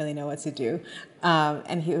and I didn't really know what to do.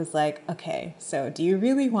 And he was like, okay, so do you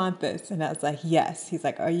really want this? And I was like, yes. He's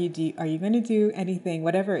like, are you going to do anything,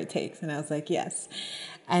 whatever it takes? And I was like, yes.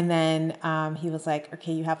 And then he was like,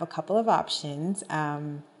 okay, you have a couple of options.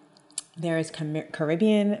 There's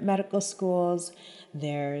Caribbean medical schools,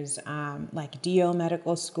 there's like DO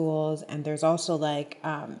medical schools, and there's also like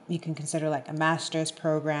you can consider like a master's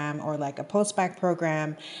program or like a post-bac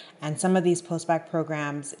program. And some of these post-bac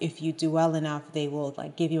programs, if you do well enough, they will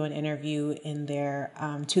like give you an interview in their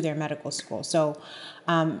to their medical school. So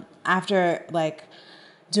after like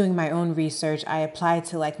doing my own research, I applied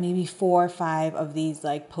to like maybe 4 or 5 of these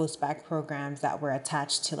like post-bac programs that were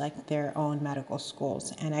attached to like their own medical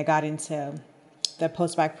schools. And I got into the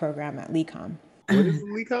post-bac program at LECOM. What is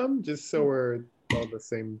LECOM? Just so we're on the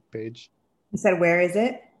same page. You said, where is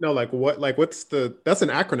it? No, what's that's an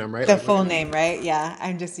acronym, right? The Like, full name, right? Yeah,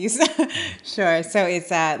 I'm just used Sure. So it's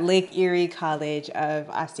at Lake Erie College of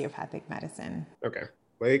Osteopathic Medicine. okay.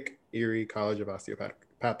 Lake Erie College of Osteopathic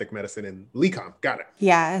Medicine in LECOM. Got it.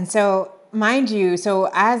 Yeah. And so, mind you, so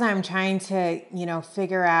as I'm trying to,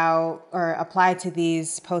 figure out or apply to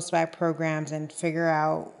these post-bac programs and figure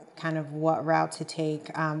out kind of what route to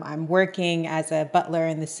take, I'm working as a butler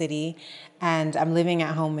in the city, and I'm living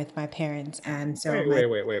at home with my parents. And so,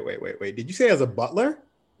 Wait. Did you say as a butler?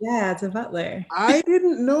 yeah, it's a butler. I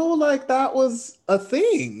didn't know like that was a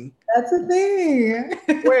thing. That's a thing.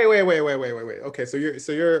 Wait. Okay, so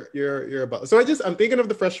you're a butler. So I'm thinking of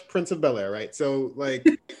the Fresh Prince of Bel-Air, right? So like,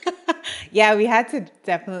 Yeah, we had to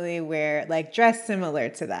definitely wear like dress similar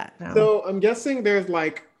to that. No. so I'm guessing there's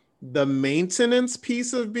like the maintenance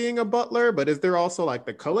piece of being a butler, but is there also like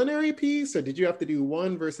the culinary piece, or did you have to do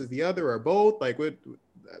one versus the other or both? Like,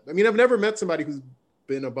 I mean, I've never met somebody who's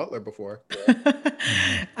been a butler before.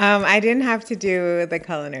 I didn't have to do the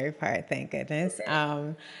culinary part, thank goodness.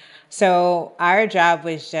 Okay. So our job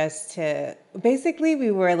was just to basically we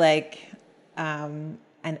were like an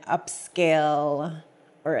upscale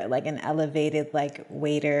or like an elevated like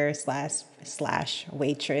waiter slash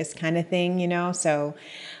waitress kind of thing, So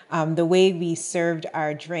the way we served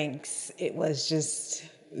our drinks, it was just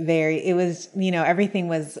everything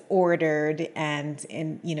was ordered and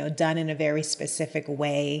done in a very specific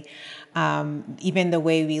way. Even the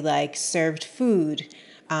way we like served food,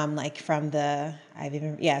 like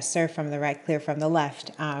serve from the right, clear from the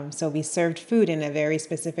left. So we served food in a very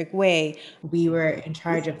specific way. We were in This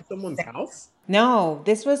charge of. is someone's house? No,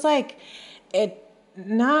 this was like it.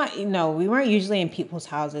 Not no, we weren't usually in people's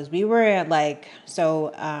houses. We were at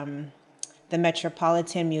the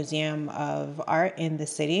Metropolitan Museum of Art in the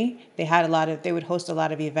city. They would host a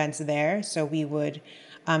lot of events there. So we would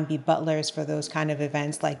be butlers for those kind of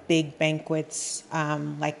events, like big banquets,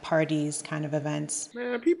 like parties kind of events.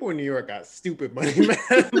 Man, people in New York got stupid money, man.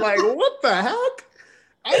 Like, what the heck?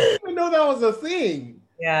 I didn't even know that was a thing.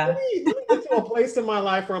 Let Yeah. me let me get to a place in my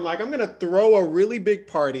life where I'm like, I'm gonna throw a really big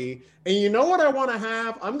party, and you know what I want to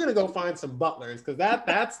have? I'm gonna go find some butlers because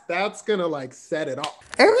that's gonna like set it off.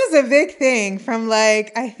 It was a big thing from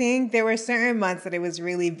like, I think there were certain months that it was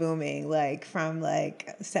really booming, like from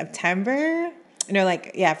like September,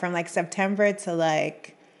 from like September to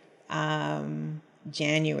like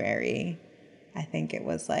January. I think it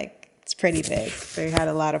was like, it's pretty big. So we had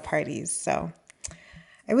a lot of parties. So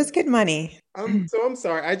it was good money. So I'm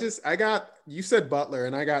sorry. I got you said butler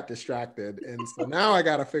and I got distracted. And so now I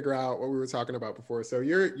gotta figure out what we were talking about before. So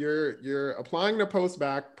you're applying to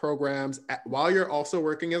post-bac programs while you're also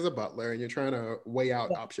working as a butler and you're trying to weigh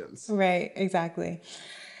out options. Right, exactly.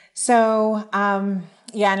 So,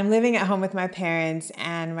 yeah, and I'm living at home with my parents,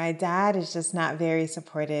 and my dad is just not very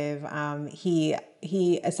supportive. He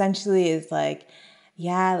essentially is like,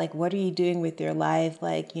 yeah, like what are you doing with your life?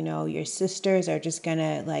 Like, your sisters are just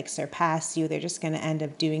gonna like surpass you. They're just gonna end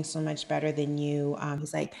up doing so much better than you.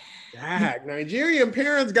 He's like, Dag, Nigerian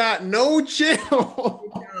parents got no chill.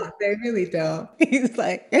 they really don't. He's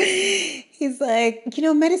like,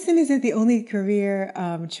 medicine isn't the only career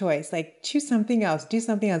choice. Like, choose something else, do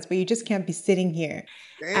something else, but you just can't be sitting here.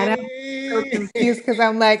 And I'm so Dang. confused because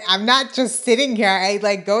I'm like, I'm not just sitting here. I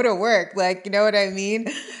like go to work. Like, you know what I mean?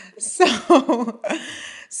 So,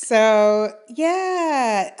 so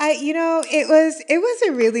yeah, it was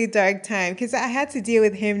a really dark time because I had to deal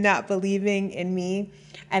with him not believing in me,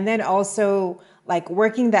 and then also like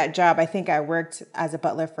working that job. I think I worked as a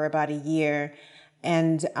butler for about a year,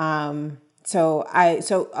 and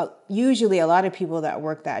usually a lot of people that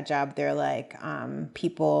work that job, they're like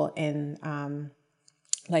people in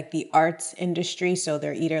like the arts industry. So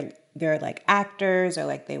they're like actors, or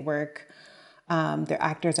like they're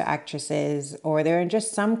actors or actresses, or they're in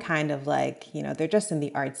just some kind of like, they're just in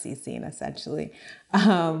the artsy scene essentially.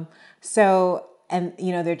 So, and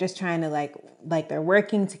they're just trying to like they're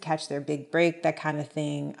working to catch their big break, that kind of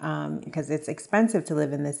thing. Because it's expensive to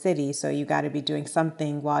live in the city. So you got to be doing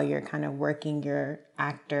something while you're kind of working your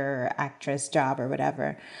actor or actress job or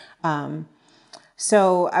whatever.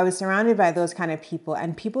 So I was surrounded by those kind of people,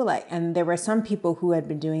 and there were some people who had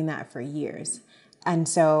been doing that for years. And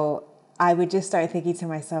so I would just start thinking to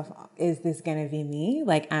myself, is this going to be me?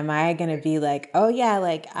 Like, am I going to be like, oh yeah,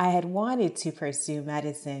 like I had wanted to pursue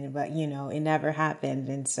medicine, but it never happened.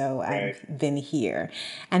 And so Right. I've been here.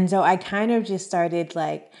 And so I kind of just started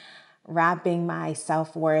like wrapping my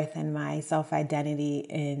self-worth and my self-identity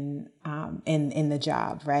in the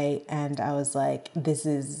job. Right. And I was like, this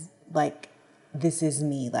is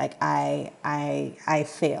me. Like I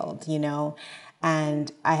failed,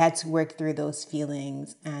 and I had to work through those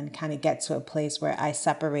feelings and kind of get to a place where I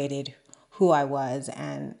separated who I was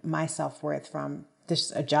and my self-worth from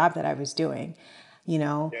just a job that I was doing, you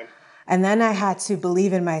know. Yeah. And then I had to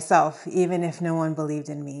believe in myself, even if no one believed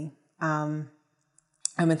in me. And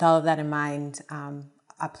with all of that in mind,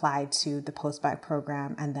 applied to the post-bac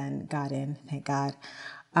program and then got in, thank God.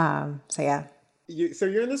 So yeah. So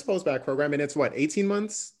you're in this post-bac program and it's what, 18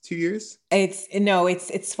 months, 2 years?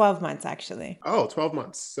 It's 12 months actually. Oh, 12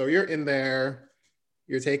 months. So you're in there,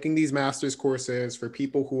 you're taking these master's courses for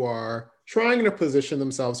people who are trying to position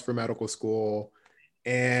themselves for medical school.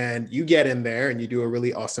 And you get in there and you do a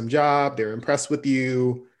really awesome job. They're impressed with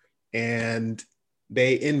you and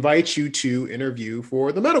they invite you to interview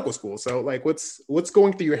for the medical school. So like what's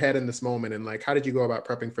going through your head in this moment, and like how did you go about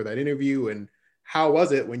prepping for that interview, and how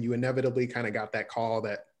was it when you inevitably kind of got that call,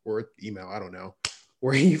 that or email, I don't know,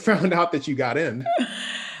 where you found out that you got in?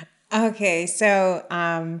 Okay, so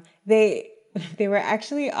they were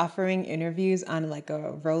actually offering interviews on like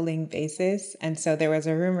a rolling basis, and so there was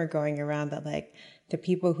a rumor going around that like the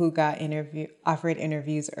people who got offered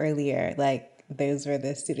interviews earlier, like those were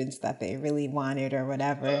the students that they really wanted or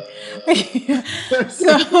whatever.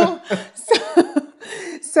 so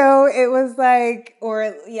so So it was like,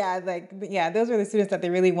 or yeah, like, yeah, those were the students that they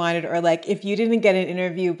really wanted. Or like, if you didn't get an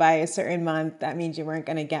interview by a certain month, that means you weren't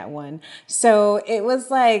going to get one. So it was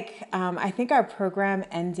like, I think our program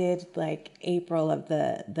ended like April of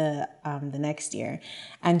the next year.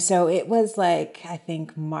 And so it was like, I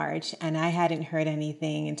think March, and I hadn't heard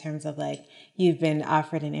anything in terms of like, you've been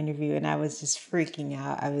offered an interview. And I was just freaking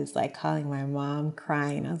out. I was like calling my mom,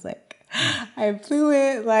 crying. I was like, I blew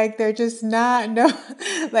it. Like, they're just not, no,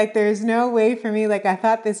 like, there's no way for me. Like, I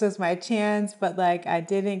thought this was my chance, but like, I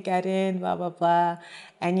didn't get in, blah, blah, blah.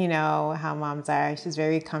 And you know how moms are. She's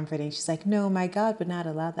very comforting. She's like, no, my God would not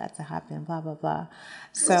allow that to happen, blah, blah, blah.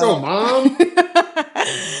 So, So, mom.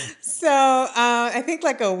 I think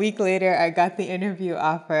like a week later, I got the interview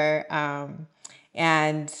offer.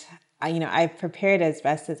 And I prepared as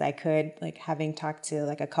best as I could, like having talked to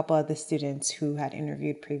like a couple of the students who had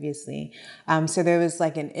interviewed previously. So there was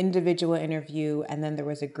like an individual interview, and then there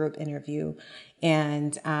was a group interview.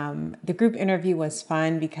 And the group interview was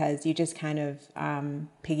fun because you just kind of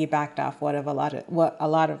piggybacked off a lot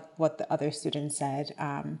of what the other students said,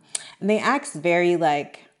 and they asked very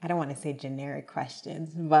like, I don't want to say generic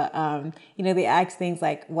questions, but they asked things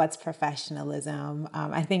like, "What's professionalism?"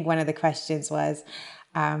 I think one of the questions was,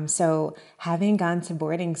 so having gone to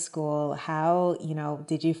boarding school, how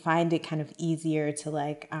did you find it kind of easier to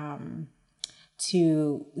like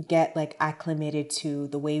to get like acclimated to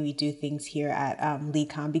the way we do things here at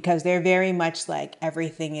LECOM, because they're very much like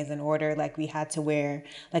everything is in order. Like we had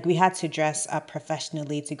to dress up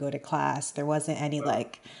professionally to go to class. There wasn't any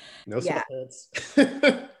like, No yeah.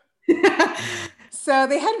 sweatpants. So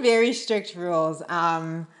they had very strict rules.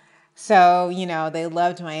 So, they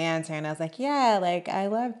loved my answer, and I was like, yeah, like I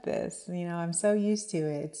love this. I'm so used to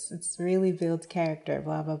it. It's really builds character,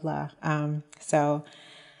 blah, blah, blah. So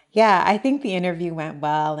yeah, I think the interview went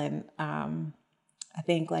well, and I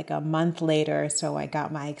think like a month later, so I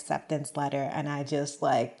got my acceptance letter, and I just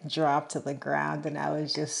like dropped to the ground, and I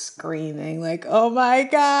was just screaming like, "Oh my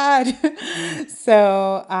God!"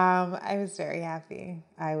 So I was very happy.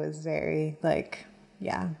 I was very like,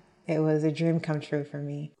 yeah, it was a dream come true for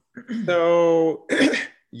me. So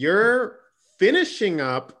you're finishing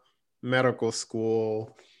up medical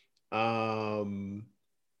school um,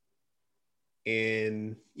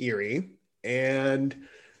 in Erie, and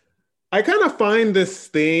I kind of find this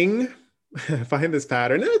thing, find this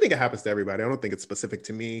pattern. And I think it happens to everybody. I don't think it's specific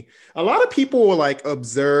to me. A lot of people will like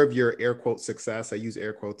observe your air quote success. I use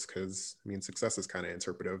air quotes because I mean success is kind of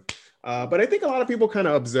interpretive. But I think a lot of people kind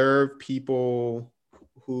of observe people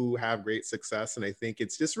who have great success, and I think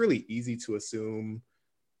it's just really easy to assume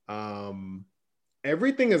um,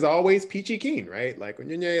 everything is always peachy keen, right? Like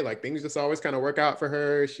Onyi, like things just always kind of work out for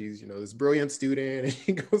her. She's, this brilliant student, and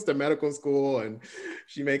she goes to medical school and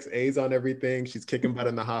she makes A's on everything. She's kicking butt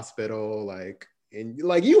in the hospital. Like, and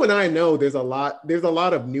like you and I know there's a lot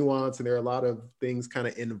of nuance, and there are a lot of things kind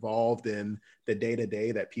of involved in the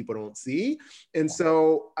day-to-day that people don't see. And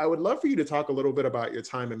so I would love for you to talk a little bit about your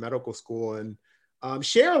time in medical school and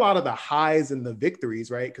share a lot of the highs and the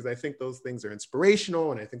victories, right? Because I think those things are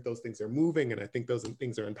inspirational, and I think those things are moving, and I think those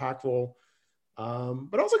things are impactful.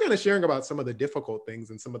 But also kind of sharing about some of the difficult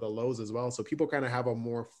things and some of the lows as well, so people kind of have a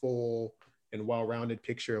more full and well-rounded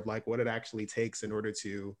picture of like what it actually takes in order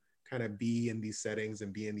to kind of be in these settings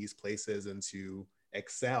and be in these places and to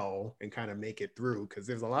excel and kind of make it through. Because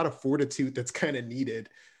there's a lot of fortitude that's kind of needed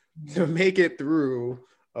to make it through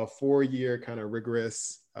a 4-year kind of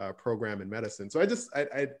rigorous program in medicine. So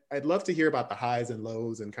I'd love to hear about the highs and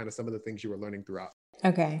lows and kind of some of the things you were learning throughout.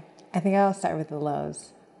 Okay, I think I'll start with the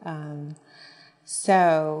lows.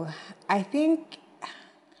 So I think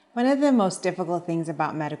one of the most difficult things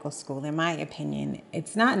about medical school, in my opinion,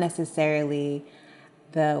 it's not necessarily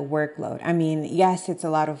the workload. I mean, yes, it's a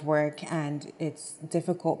lot of work and it's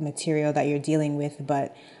difficult material that you're dealing with,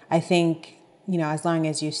 but I think, as long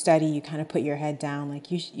as you study, you kind of put your head down, like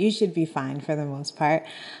you should be fine for the most part.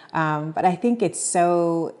 But I think it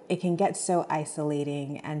can get so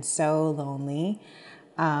isolating and so lonely,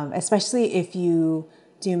 especially if you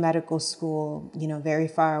do medical school, very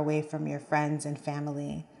far away from your friends and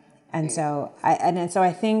family. And so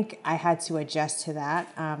I think I had to adjust to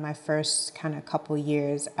that my first kind of couple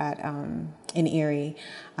years at in Erie,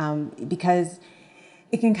 because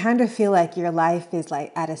it can kind of feel like your life is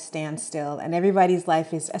like at a standstill, and everybody's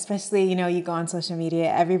life is, especially, you go on social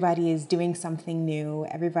media, everybody is doing something new.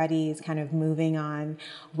 Everybody is kind of moving on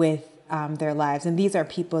with their lives. And these are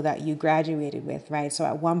people that you graduated with, right? So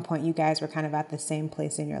at one point you guys were kind of at the same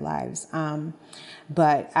place in your lives.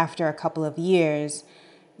 But after a couple of years,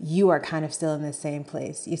 you are kind of still in the same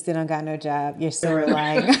place. You still don't got no job. You're still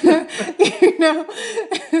relying, you know,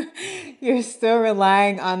 you're still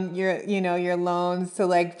relying on your, you know, your loans to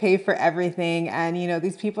like pay for everything. And, you know,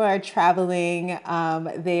 these people are traveling.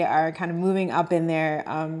 They are kind of moving up in their,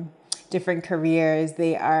 different careers.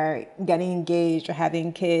 They are getting engaged or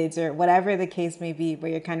having kids or whatever the case may be,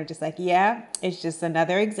 where you're kind of just like, yeah, it's just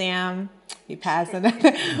another exam. We passed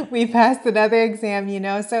another exam, you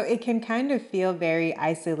know? So it can kind of feel very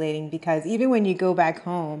isolating, because even when you go back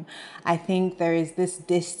home, I think there is this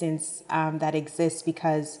distance that exists,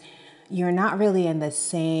 because you're not really in the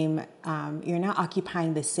same, you're not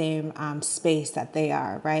occupying the same space that they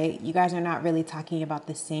are, right? You guys are not really talking about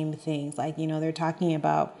the same things. Like, you know, they're talking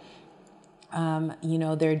about you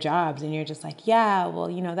know, their jobs, and you're just like, yeah, well,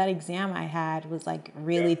 you know, that exam I had was like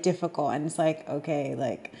really difficult. And it's like, okay,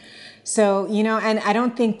 like, so, you know, and I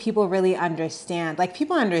don't think people really understand, like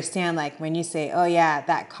people understand like when you say, oh yeah,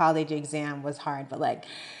 that college exam was hard, but like,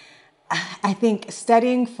 I think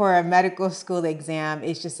studying for a medical school exam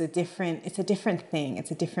is just it's a different thing.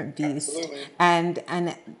 It's a different beast. Absolutely.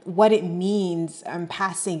 And what it means,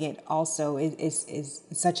 passing it also is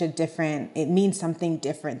such a different, it means something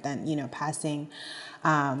different than, you know, passing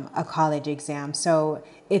a college exam. So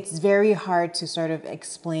it's very hard to sort of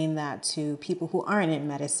explain that to people who aren't in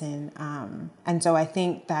medicine. And so I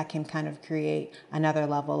think that can kind of create another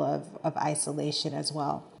level of isolation as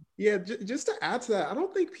well. Yeah, just to add to that, I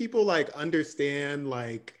don't think people like understand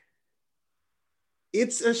like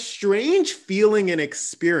it's a strange feeling and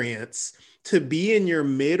experience to be in your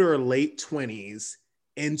mid or late 20s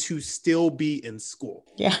and to still be in school.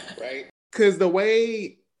 Yeah. Right? Because the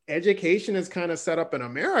way education is kind of set up in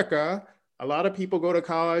America, a lot of people go to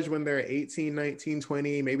college when they're 18, 19,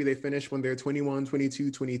 20. Maybe they finish when they're 21,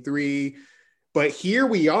 22, 23. But here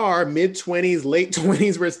we are, mid 20s, late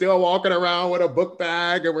 20s, we're still walking around with a book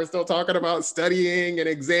bag and we're still talking about studying and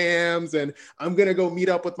exams. And I'm going to go meet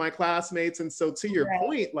up with my classmates. And so, to your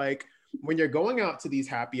point, like when you're going out to these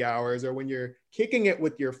happy hours or when you're kicking it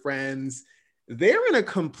with your friends, they're in a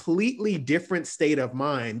completely different state of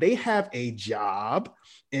mind. They have a job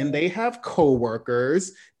and they have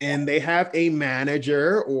coworkers and they have a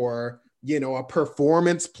manager or, you know, a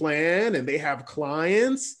performance plan, and they have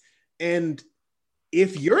clients. And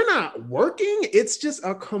if you're not working, it's just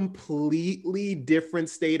a completely different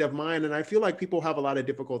state of mind. And I feel like people have a lot of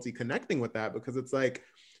difficulty connecting with that, because it's like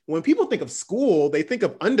when people think of school, they think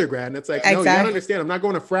of undergrad. And it's like, no, you gotta understand, I'm not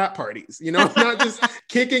going to frat parties. You know, I'm not just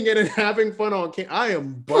kicking it and having fun on campus. I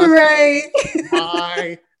am busting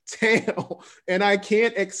my tail. And I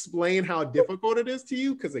can't explain how difficult it is to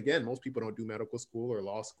you, because again, most people don't do medical school or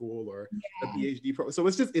law school or a PhD program. So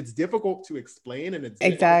it's difficult to explain, and it's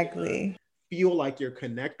Exactly. feel like you're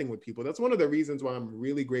connecting with people. That's one of the reasons why I'm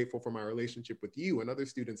really grateful for my relationship with you and other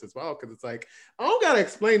students as well, because it's like I don't gotta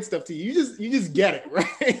explain stuff to you. You just get it,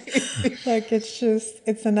 right? Like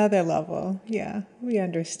it's another level. Yeah, we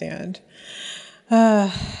understand.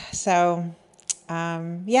 So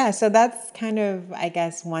yeah, so that's kind of, I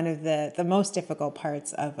guess, one of the most difficult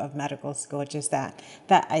parts of medical school, just that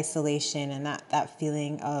isolation and that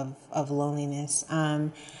feeling of loneliness.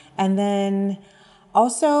 And then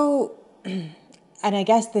also, and I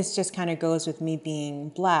guess this just kind of goes with me being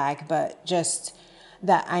Black, but just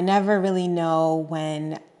that I never really know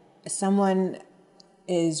when someone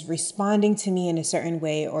is responding to me in a certain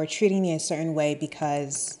way or treating me a certain way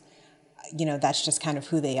because, you know, that's just kind of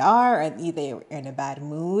who they are, or they're in a bad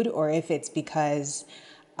mood, or if it's because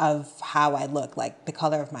of how I look, like the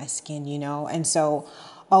color of my skin, you know. And so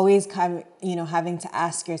always kind of, you know, having to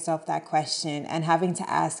ask yourself that question and having to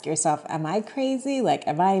ask yourself, am I crazy? Like,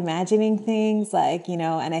 am I imagining things? Like, you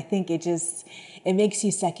know, and I think it makes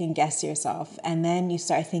you second guess yourself. And then you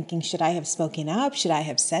start thinking, should I have spoken up? Should I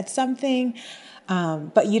have said something?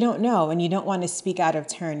 But you don't know, and you don't want to speak out of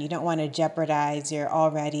turn. You don't want to jeopardize your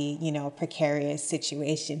already, you know, precarious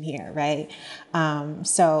situation here, right?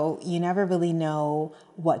 So you never really know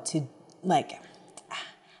what to, like,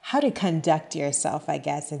 how to conduct yourself, I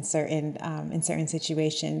guess, in certain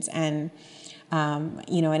situations. And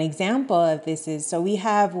you know, an example of this is, so we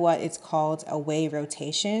have what it's called away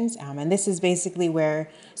rotations. And this is basically where,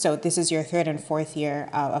 so this is your third and fourth year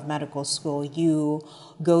of medical school. You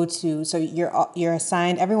go to, so you're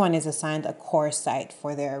assigned, everyone is assigned a core site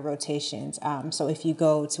for their rotations. So if you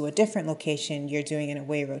go to a different location, you're doing an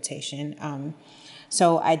away rotation.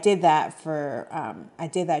 So I did that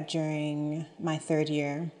during my third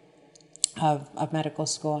year of medical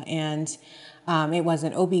school. And it was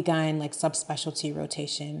an OB-GYN like subspecialty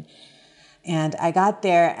rotation. And I got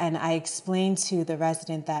there and I explained to the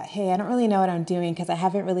resident that, hey, I don't really know what I'm doing because I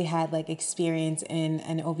haven't really had like experience in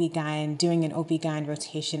an OB-GYN, doing an OB-GYN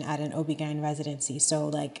rotation at an OB-GYN residency. So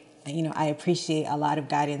like, I appreciate a lot of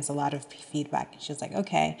guidance, a lot of feedback. And she was like,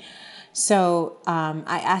 okay. So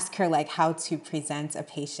I asked her like how to present a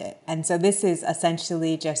patient. And so this is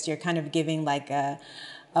essentially just, you're kind of giving like a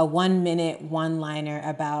 1 minute one-liner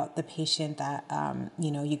about the patient that,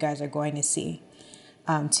 you guys are going to see.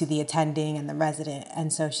 To the attending and the resident.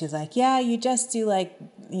 And so she's like, yeah, you just do like,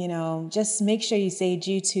 just make sure you say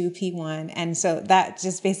G2, P1. And so that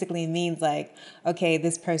just basically means like, okay,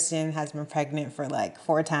 this person has been pregnant for like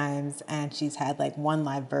 4 times and she's had like 1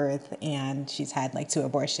 live birth and she's had like 2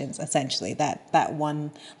 abortions, essentially that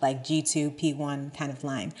one like G2, P1 kind of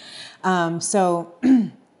line. So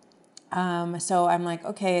I'm like,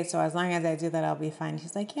 okay, so as long as I do that, I'll be fine.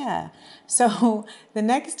 She's like, yeah. So the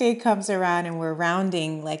next day comes around and we're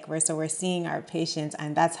rounding, we're seeing our patients,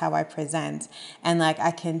 and that's how I present. And like,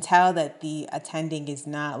 I can tell that the attending is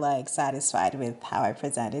not like satisfied with how I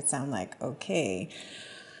present. It sounds like, okay,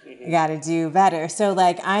 I got to do better. So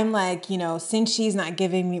like, I'm like, since she's not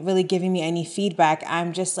giving me any feedback,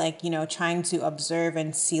 I'm just like, trying to observe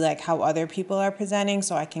and see like how other people are presenting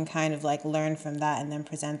so I can kind of like learn from that and then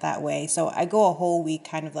present that way. So I go a whole week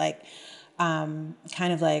kind of like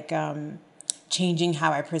changing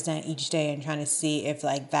how I present each day and trying to see if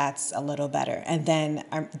like that's a little better. And then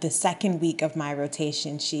the second week of my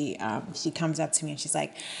rotation, she comes up to me and she's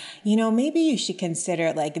like, maybe you should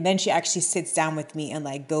consider like, and then she actually sits down with me and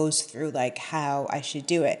like goes through like how I should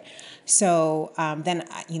do it. So then,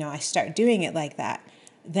 I start doing it like that.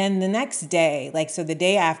 Then the next day, so the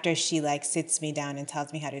day after she like sits me down and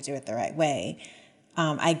tells me how to do it the right way,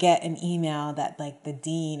 I get an email that like the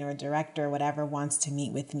dean or director or whatever wants to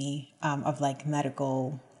meet with me of like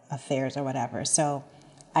medical affairs or whatever. So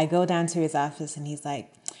I go down to his office and he's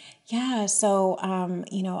like, yeah, so,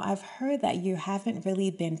 I've heard that you haven't really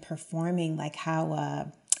been performing like how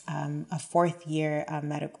a 4th year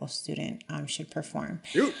medical student should perform.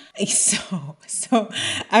 Ew. So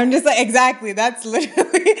I'm just like, exactly, that's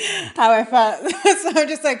literally how I felt. So I'm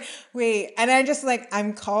just like, wait, and I just like,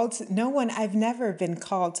 I've never been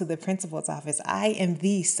called to the principal's office. I am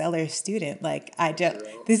the stellar student. Like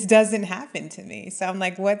this doesn't happen to me. So I'm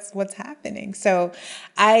like, what's happening? So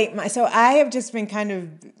I have just been kind of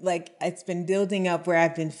like, it's been building up where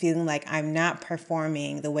I've been feeling like I'm not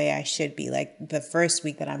performing the way I should be, like the first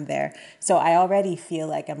week that I'm there. So I already feel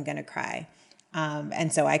like I'm going to cry.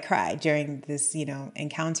 And so I cried during this,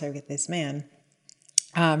 encounter with this man.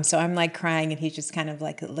 So I'm like crying and he's just kind of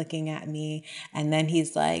like looking at me. And then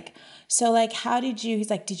he's like, so like, he's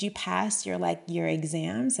like, did you pass your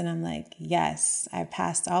exams? And I'm like, yes, I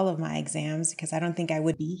passed all of my exams because I don't think I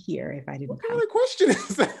would be here if I didn't What pass. kind of question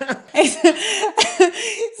is that?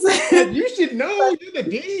 You should know. You're the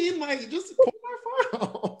dean. Like, just pull my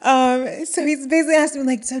file. So he's basically asking me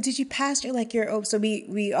like, so did you pass so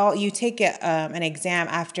you take an exam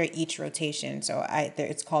after each rotation. So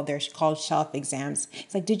they're called shelf exams.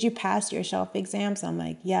 It's like, did you pass your shelf exams? I'm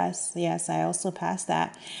like, yes, I also passed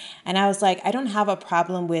that. And I was like, I don't have a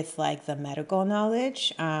problem with like the medical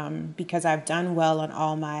knowledge, because I've done well on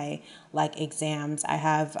all my like exams. I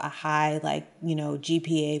have a high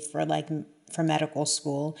GPA for medical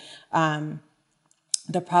school.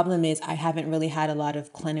 The problem is I haven't really had a lot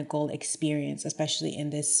of clinical experience, especially in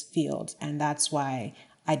this field. And that's why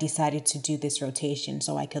I decided to do this rotation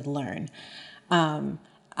so I could learn.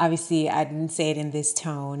 Obviously, I didn't say it in this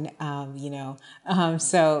tone,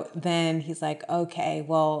 So then he's like, okay,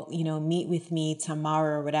 well, meet with me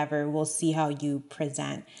tomorrow or whatever. We'll see how you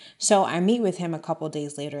present. So I meet with him a couple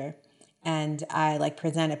days later. And I like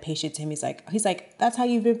present a patient to him. He's like, that's how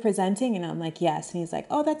you've been presenting? And I'm like, yes. And he's like,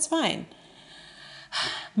 oh, that's fine.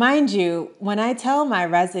 Mind you, when I tell my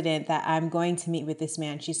resident that I'm going to meet with this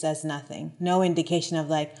man, she says nothing. No indication of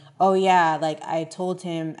like, oh yeah, like I told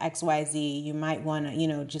him XYZ, you might want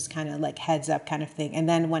to, just kind of like heads up kind of thing. And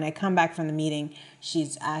then when I come back from the meeting,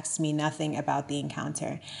 she's asked me nothing about the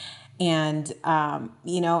encounter. And, and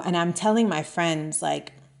I'm telling my friends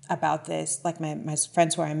like about this, like my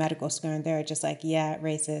friends who are in medical school, and they're just like, yeah,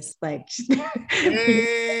 racist. Like,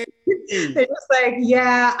 Hey. they're just like,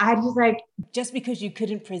 yeah, I just like, just because you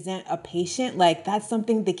couldn't present a patient, like that's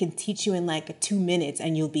something they can teach you in like 2 minutes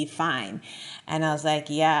and you'll be fine. And I was like,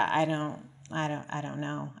 yeah, I don't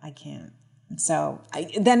know. I can't. So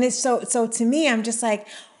so to me, I'm just like,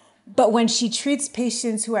 but when she treats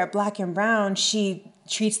patients who are Black and brown, she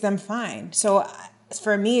treats them fine. So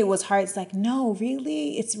for me, it was hard. It's like, no,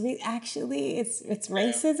 really? It's actually, it's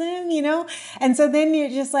racism, And so then you're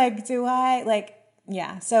just like, do I like,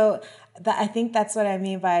 yeah. So I think that's what I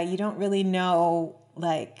mean by you don't really know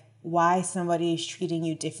like why somebody is treating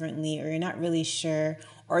you differently, or you're not really sure,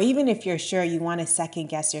 or even if you're sure, you want to second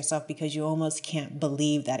guess yourself because you almost can't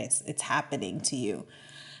believe that it's happening to you.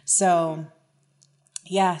 So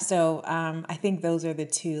yeah, so I think those are the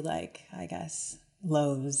two, like, I guess,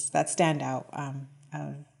 lows that stand out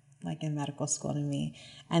of, like, in medical school to me.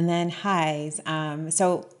 And then highs.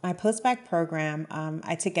 So my post-bac program,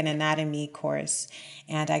 I took an anatomy course,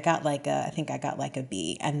 and I think I got like a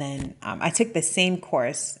B. And then I took the same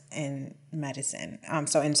course in medicine.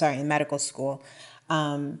 In medical school.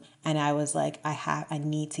 And I was like, I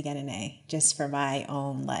need to get an A just for my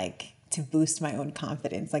own, like, to boost my own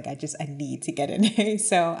confidence. Like, I need to get an A.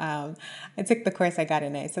 So I took the course, I got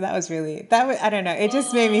an A. So I don't know. It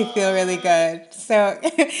just made me feel really good. So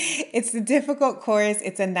it's a difficult course.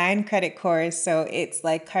 It's a 9-credit course. So it's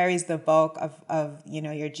like carries the bulk of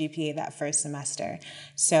your GPA that first semester.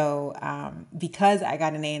 So because I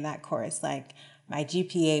got an A in that course, like my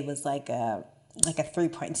GPA was like a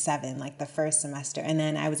 3.7, like the first semester. And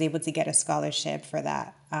then I was able to get a scholarship for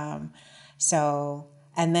that.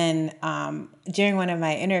 And then during one of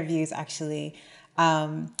my interviews, actually,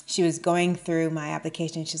 she was going through my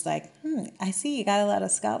application. She's like, I see you got a lot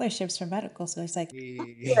of scholarships for medical. So it's like,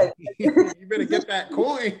 You better get that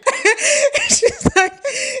coin.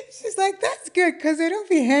 she's like, that's good because they don't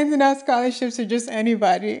be handing out scholarships to just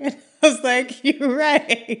anybody. And I was like, you're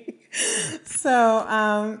right. So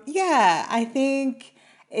yeah, I think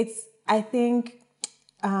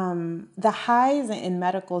the highs in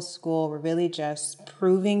medical school were really just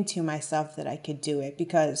proving to myself that I could do it,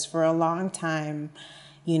 because for a long time,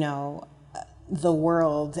 the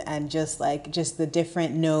world and just the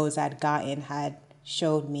different no's I'd gotten had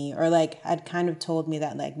showed me, or like had kind of told me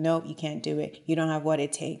that, like, nope, you can't do it. You don't have what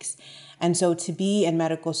it takes. And so to be in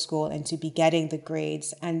medical school and to be getting the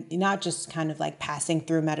grades and not just kind of like passing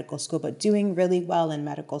through medical school, but doing really well in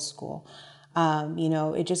medical school,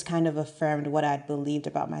 it just kind of affirmed what I'd believed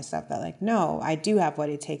about myself, that like, no, I do have what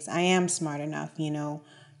it takes. I am smart enough, and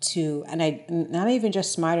I, not even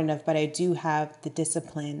just smart enough, but I do have the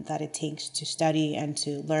discipline that it takes to study and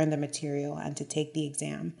to learn the material and to take the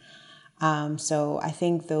exam. So I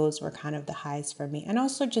think those were kind of the highs for me. And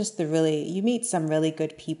also just you meet some really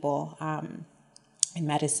good people in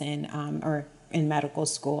medicine or in medical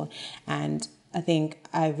school. And I think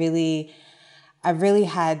I've really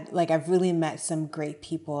met some great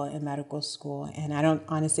people in medical school. And I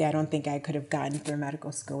don't think I could have gotten through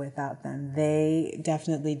medical school without them. They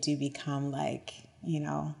definitely do become like,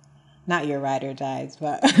 not your ride or dies,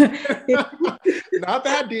 but Not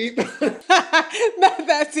that deep. not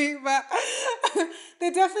that deep, but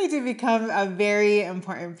they definitely do become a very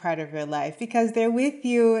important part of your life, because they're with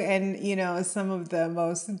you in, some of the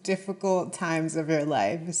most difficult times of your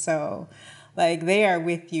life. So like they are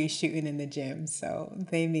with you shooting in the gym. So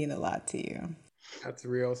they mean a lot to you. That's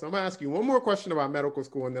real. So I'm gonna ask you one more question about medical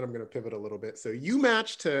school, and then I'm gonna pivot a little bit. So you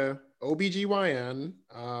matched to OBGYN.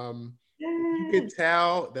 If you could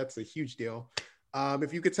tell, that's a huge deal.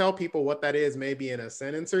 If you could tell people what that is, maybe in a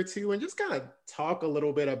sentence or two, and just kind of talk a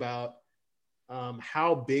little bit about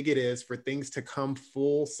how big it is for things to come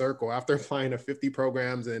full circle after applying to 50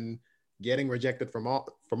 programs and getting rejected from all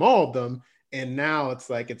of them. And now it's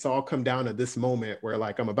like it's all come down to this moment where,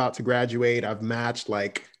 like, I'm about to graduate, I've matched,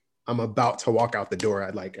 like I'm about to walk out the door.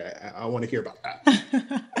 I want to hear about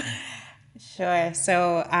that. Sure.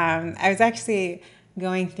 So I was actually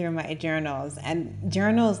going through my journals, and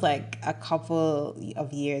journals like a couple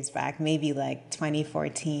of years back, maybe like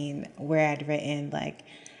 2014, where I'd written like,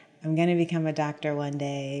 I'm going to become a doctor one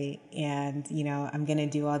day, and, I'm going to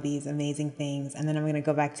do all these amazing things. And then I'm going to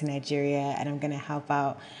go back to Nigeria and I'm going to help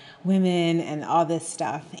out women and all this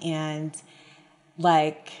stuff. And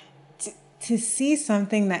like, to see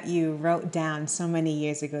something that you wrote down so many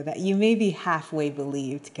years ago that you maybe halfway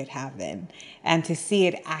believed could happen, and to see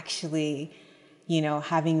it actually,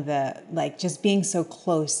 having like just being so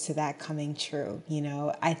close to that coming true,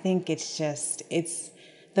 I think it's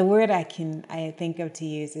the word I think of to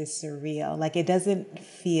use is surreal. Like, it doesn't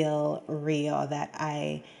feel real that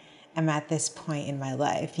I am at this point in my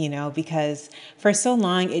life, because for so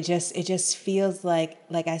long it just feels like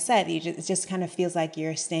I said, it just kind of feels like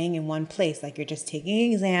you're staying in one place, like you're just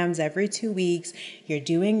taking exams every 2 weeks, you're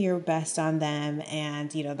doing your best on them,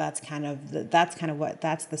 and that's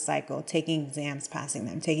the cycle: taking exams, passing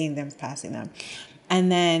them, taking exams, passing them, and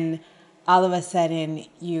then all of a sudden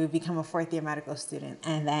you become a fourth year medical student,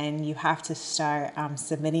 and then you have to start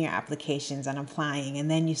submitting your applications and applying, and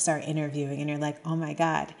then you start interviewing, and you're like, oh my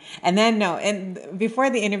God. And then no, and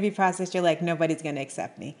before the interview process, you're like, nobody's going to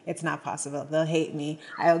accept me. It's not possible. They'll hate me.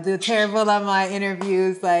 I'll do terrible on my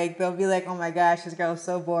interviews. Like, they'll be like, oh my gosh, this girl's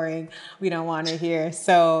so boring. We don't want her here.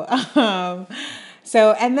 So,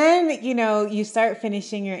 and then, you start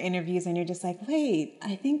finishing your interviews and you're just like, wait,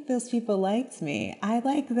 I think those people liked me. I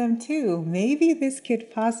like them too. Maybe this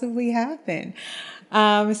could possibly happen.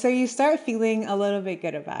 So you start feeling a little bit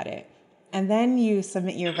good about it. And then you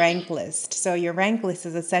submit your rank list. So your rank list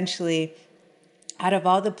is essentially out of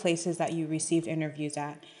all the places that you received interviews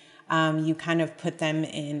at, you kind of put them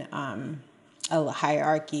in a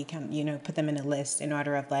hierarchy, put them in a list in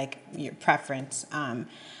order of like your preference.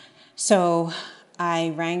 So I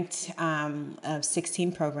ranked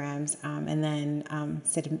 16 programs and then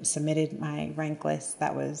submitted my rank list.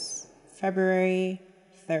 That was February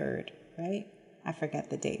 3rd, right? I forget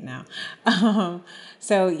the date now.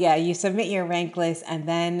 So yeah, you submit your rank list and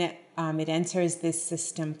then it enters this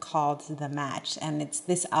system called the match. And it's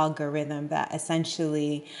this algorithm that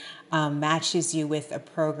essentially matches you with a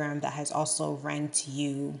program that has also ranked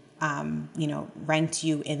you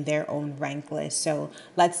in their own rank list. So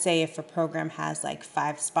let's say if a program has like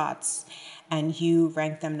 5 spots and you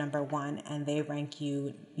rank them number 1 and they rank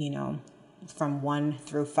you, from 1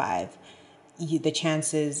 through 5, the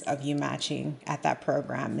chances of you matching at that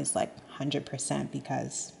program is like 100%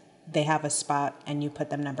 because they have a spot and you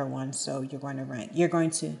put them number 1. So you're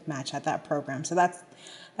going to match at that program. So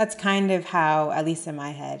that's kind of how, at least in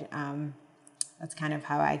my head, that's kind of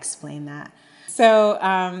how I explain that. So,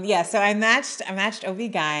 so I matched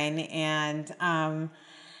OB-GYN and,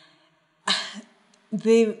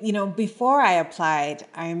 before I applied,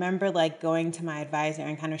 I remember like going to my advisor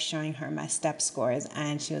and kind of showing her my step scores.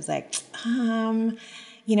 And she was like,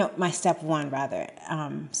 my step 1 rather,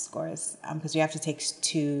 scores, because we have to take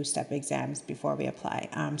 2 step exams before we apply.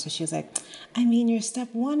 So she was like, your step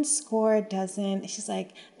 1 score she's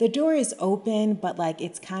like, the door is open, but like,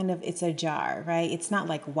 it's ajar, right? It's not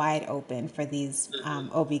like wide open for these,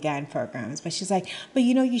 OB-GYN programs. But she's like, but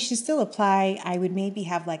you should still apply. I would maybe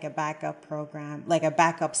have like a backup program, like a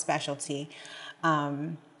backup specialty.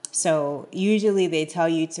 So usually they tell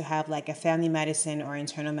you to have like a family medicine or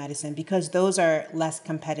internal medicine because those are less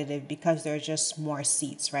competitive because there's just more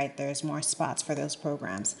seats, right? There's more spots for those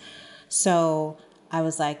programs. So I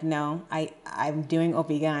was like, no, I'm doing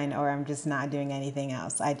OB-GYN or I'm just not doing anything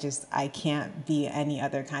else. I can't be any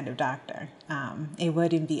other kind of doctor. It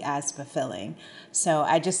wouldn't be as fulfilling. So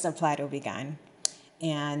I just applied OB-GYN.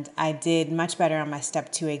 And I did much better on my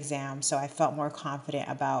step 2 exam. So I felt more confident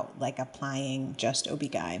about like applying just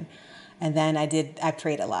OB-GYN. And then I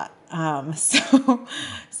prayed a lot.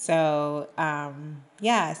 So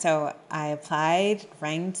I applied,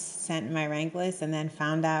 ranked, sent my rank list, and then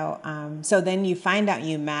found out. So then you find out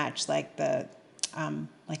you match like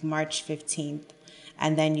like March 15th.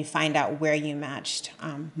 And then you find out where you matched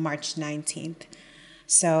March 19th.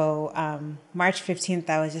 So March 15th,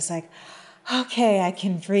 I was just like, okay, I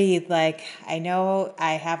can breathe. Like, I know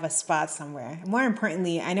I have a spot somewhere. More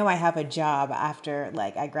importantly, I know I have a job after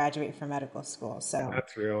like I graduate from medical school. So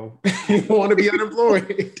That's real. You don't want to be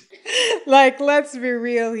unemployed. like, let's be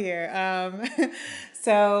real here. And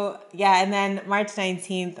then March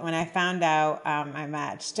 19th, when I found out I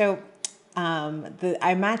matched. So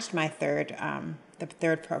I matched my the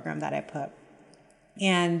third program that I put.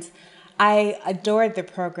 And I adored the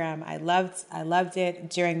program. I loved it.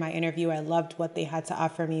 During my interview, I loved what they had to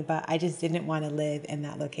offer me, but I just didn't want to live in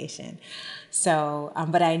that location. So,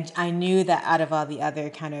 but I knew that out of all the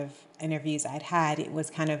other kind of interviews I'd had, it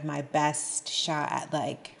was kind of my best shot at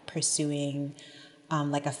like pursuing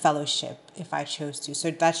like a fellowship if I chose to.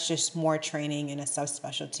 So that's just more training in a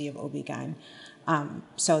subspecialty of OB-GYN.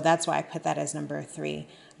 So that's why I put that as number 3.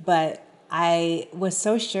 But I was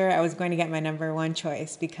so sure I was going to get my number 1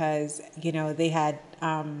 choice because, they had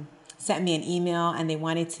sent me an email and they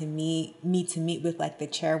wanted to meet with like the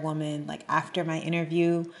chairwoman like after my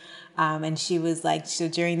interview. And she was like, so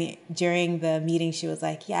during the meeting, she was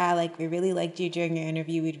like, yeah, like we really liked you during your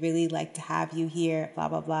interview. We'd really like to have you here, blah,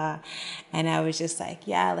 blah, blah. And I was just like,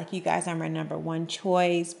 yeah, like you guys are my number 1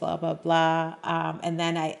 choice, blah, blah, blah. And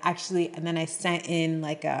then I sent in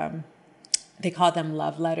like, they call them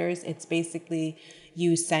love letters. It's basically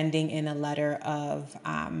you sending in a letter of,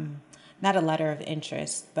 not a letter of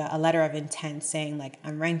interest, but a letter of intent saying like,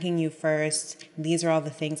 I'm ranking you first. These are all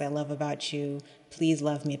the things I love about you. Please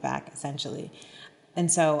love me back, essentially. And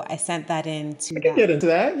so I sent that in to I can that. get into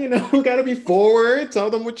that. You got to be forward. Tell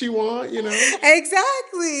them what you want.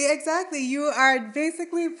 Exactly, exactly. You are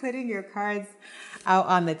basically putting your cards out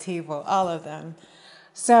on the table, all of them.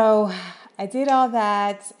 So I did all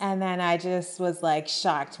that, and then I just was like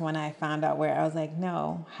shocked when I found out where I was like,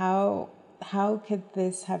 no, how could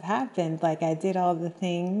this have happened? Like I did all the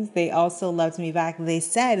things. They also loved me back. They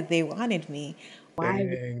said they wanted me. Why?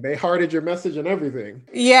 Dang, they hearted your message and everything.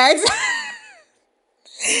 Yeah, exactly.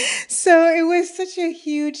 So it was such a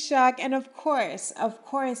huge shock. And of course,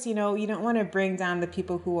 you don't want to bring down the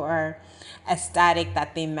people who are ecstatic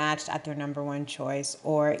that they matched at their number one choice,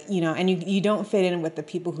 or, and you don't fit in with the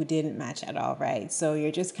people who didn't match at all, right? So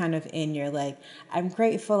you're just kind of you're like, I'm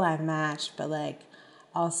grateful I matched, but like,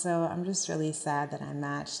 also, I'm just really sad that I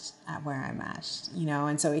matched at where I matched,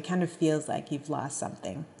 and so it kind of feels like you've lost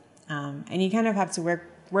something. And you kind of have to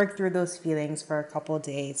work through those feelings for a couple of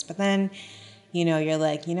days. But then, you're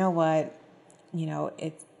like, you know what,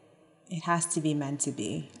 it has to be meant to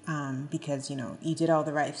be, because you did all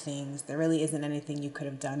the right things. There really isn't anything you could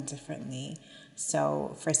have done differently.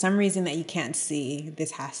 So for some reason that you can't see,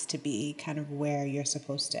 this has to be kind of where you're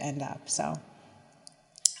supposed to end up. So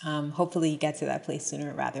hopefully you get to that place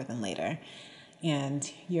sooner rather than later.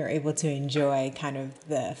 And you're able to enjoy kind of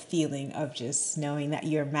the feeling of just knowing that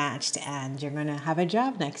you're matched and you're going to have a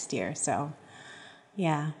job next year. So,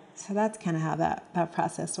 yeah. So that's kind of how that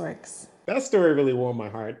process works. That story really warmed my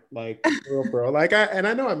heart, like real bro. Like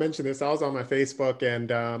I know I mentioned this. I was on my Facebook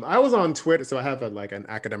and I was on Twitter, so I have like an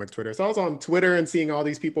academic Twitter. So I was on Twitter and seeing all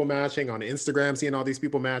these people matching, on Instagram seeing all these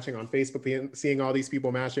people matching, on Facebook seeing all these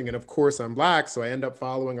people matching, and of course I'm Black, so I end up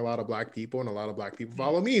following a lot of Black people, and a lot of Black people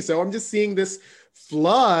follow me. So I'm just seeing this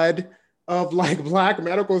flood of like Black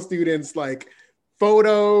medical students, like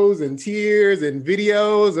photos and tears and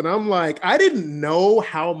videos. And I'm like, I didn't know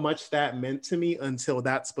how much that meant to me until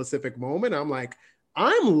that specific moment. I'm like,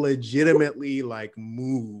 I'm legitimately like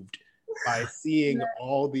moved by seeing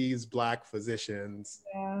all these Black physicians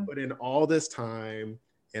Yeah. put in all this time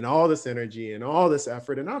and all this energy and all this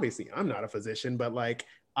effort. And obviously, I'm not a physician, but like,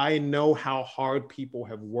 I know how hard people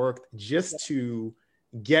have worked just to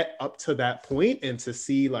get up to that point and to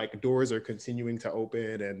see like doors are continuing to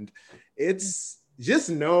open. And it's just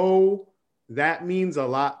know that means a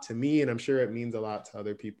lot to me, and I'm sure it means a lot to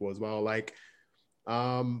other people as well. Like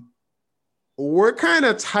we're kind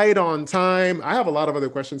of tight on time. I have a lot of other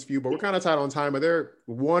questions for you, but we're kind of tight on time. Are there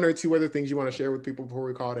one or two other things you want to share with people before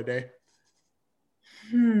we call it a day?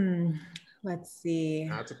 Let's see.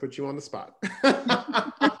 Not to put you on the spot.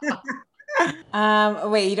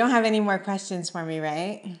 Wait, you don't have any more questions for me,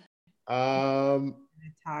 right?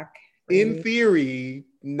 Talk In freely. theory,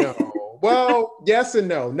 no. Well, yes and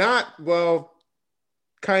no. Not, well,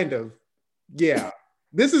 kind of. Yeah.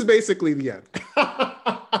 This is basically the end.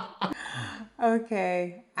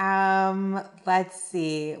 Okay. Let's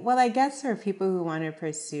see. Well, I guess for people who want to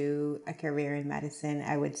pursue a career in medicine,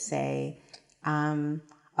 I would say a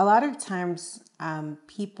lot of times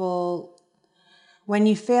people, when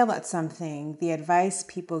you fail at something, the advice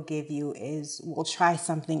people give you is, well, try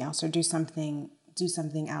something else or do something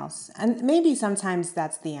else. And maybe sometimes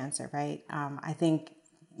that's the answer, right? I think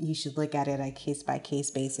you should look at it a case by case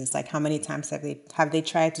basis. Like how many times have they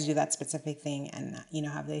tried to do that specific thing and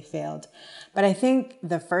have they failed? But I think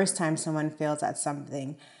the first time someone fails at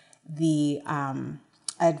something, the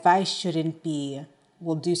advice shouldn't be,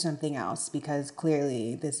 well, do something else because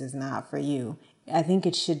clearly this is not for you. I think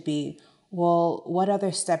it should be, well, what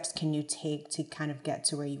other steps can you take to kind of get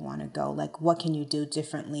to where you want to go? Like, what can you do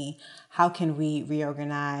differently? How can we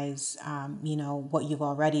reorganize, what you've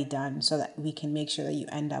already done so that we can make sure that you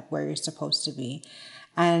end up where you're supposed to be?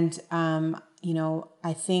 And,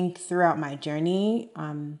 I think throughout my journey,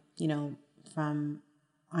 from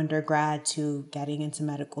undergrad to getting into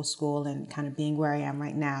medical school and kind of being where I am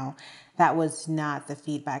right now, that was not the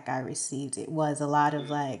feedback I received. It was a lot of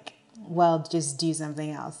like, well, just do something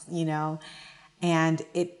else, And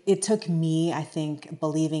it took me, I think,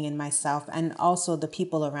 believing in myself and also the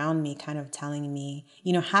people around me kind of telling me,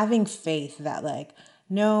 having faith that like,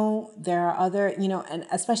 no, there are other, and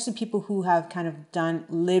especially people who have kind of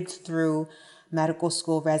lived through medical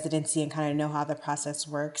school residency and kind of know how the process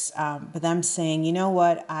works. But them saying, you know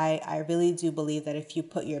what, I really do believe that if you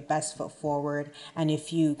put your best foot forward and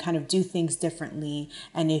if you kind of do things differently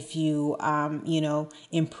and if you,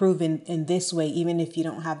 improve in this way, even if you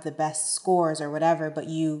don't have the best scores or whatever, but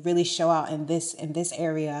you really show out in this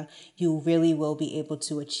area, you really will be able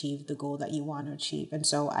to achieve the goal that you want to achieve. And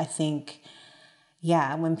so I think,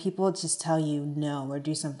 yeah, when people just tell you no or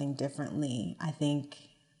do something differently, I think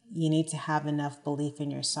you need to have enough belief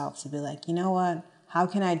in yourself to be like, you know what? how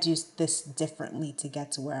can I do this differently to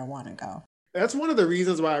get to where I want to go? That's one of the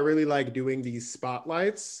reasons why I really like doing these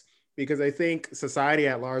spotlights, because I think society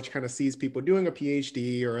at large kind of sees people doing a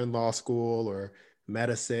PhD or in law school or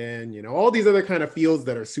medicine, all these other kind of fields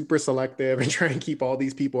that are super selective and try and keep all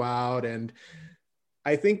these people out. And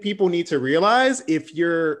I think people need to realize, if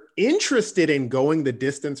you're interested in going the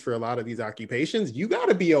distance for a lot of these occupations, you got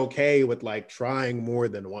to be okay with like trying more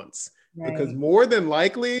than once, because Right. more than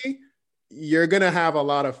likely you're going to have a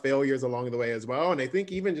lot of failures along the way as well. And I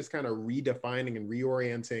think even just kind of redefining and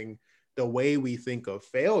reorienting the way we think of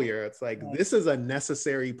failure, it's like, Right. this is a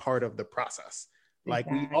necessary part of the process. Like,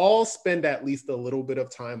 we Exactly. all spend at least a little bit of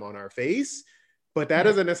time on our face, but that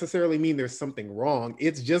doesn't necessarily mean there's something wrong.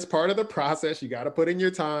 It's just part of the process. You got to put in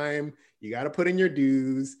your time. You got to put in your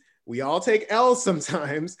dues. We all take L's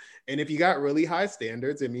sometimes. And if you got really high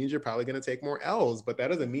standards, it means you're probably going to take more L's, but that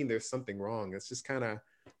doesn't mean there's something wrong. It's just kind of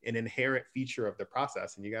an inherent feature of the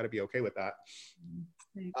process, and you got to be okay with that.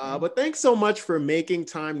 But thanks so much for making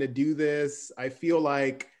time to do this. I feel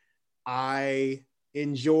like I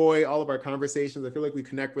enjoy all of our conversations. I feel like we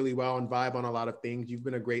connect really well and vibe on a lot of things. You've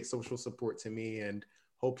been a great social support to me, and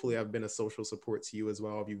hopefully I've been a social support to you as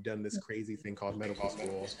well if you've done this crazy thing called medical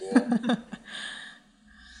school.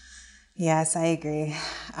 Yes, I agree.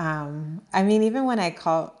 I mean, even when I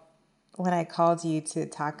called you to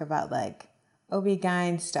talk about like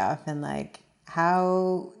OB-GYN stuff and like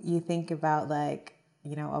how you think about like,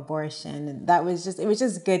 abortion, and it was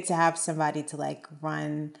just good to have somebody to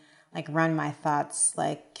run my thoughts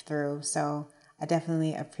like through. So I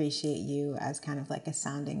definitely appreciate you as kind of like a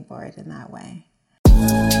sounding board in that way.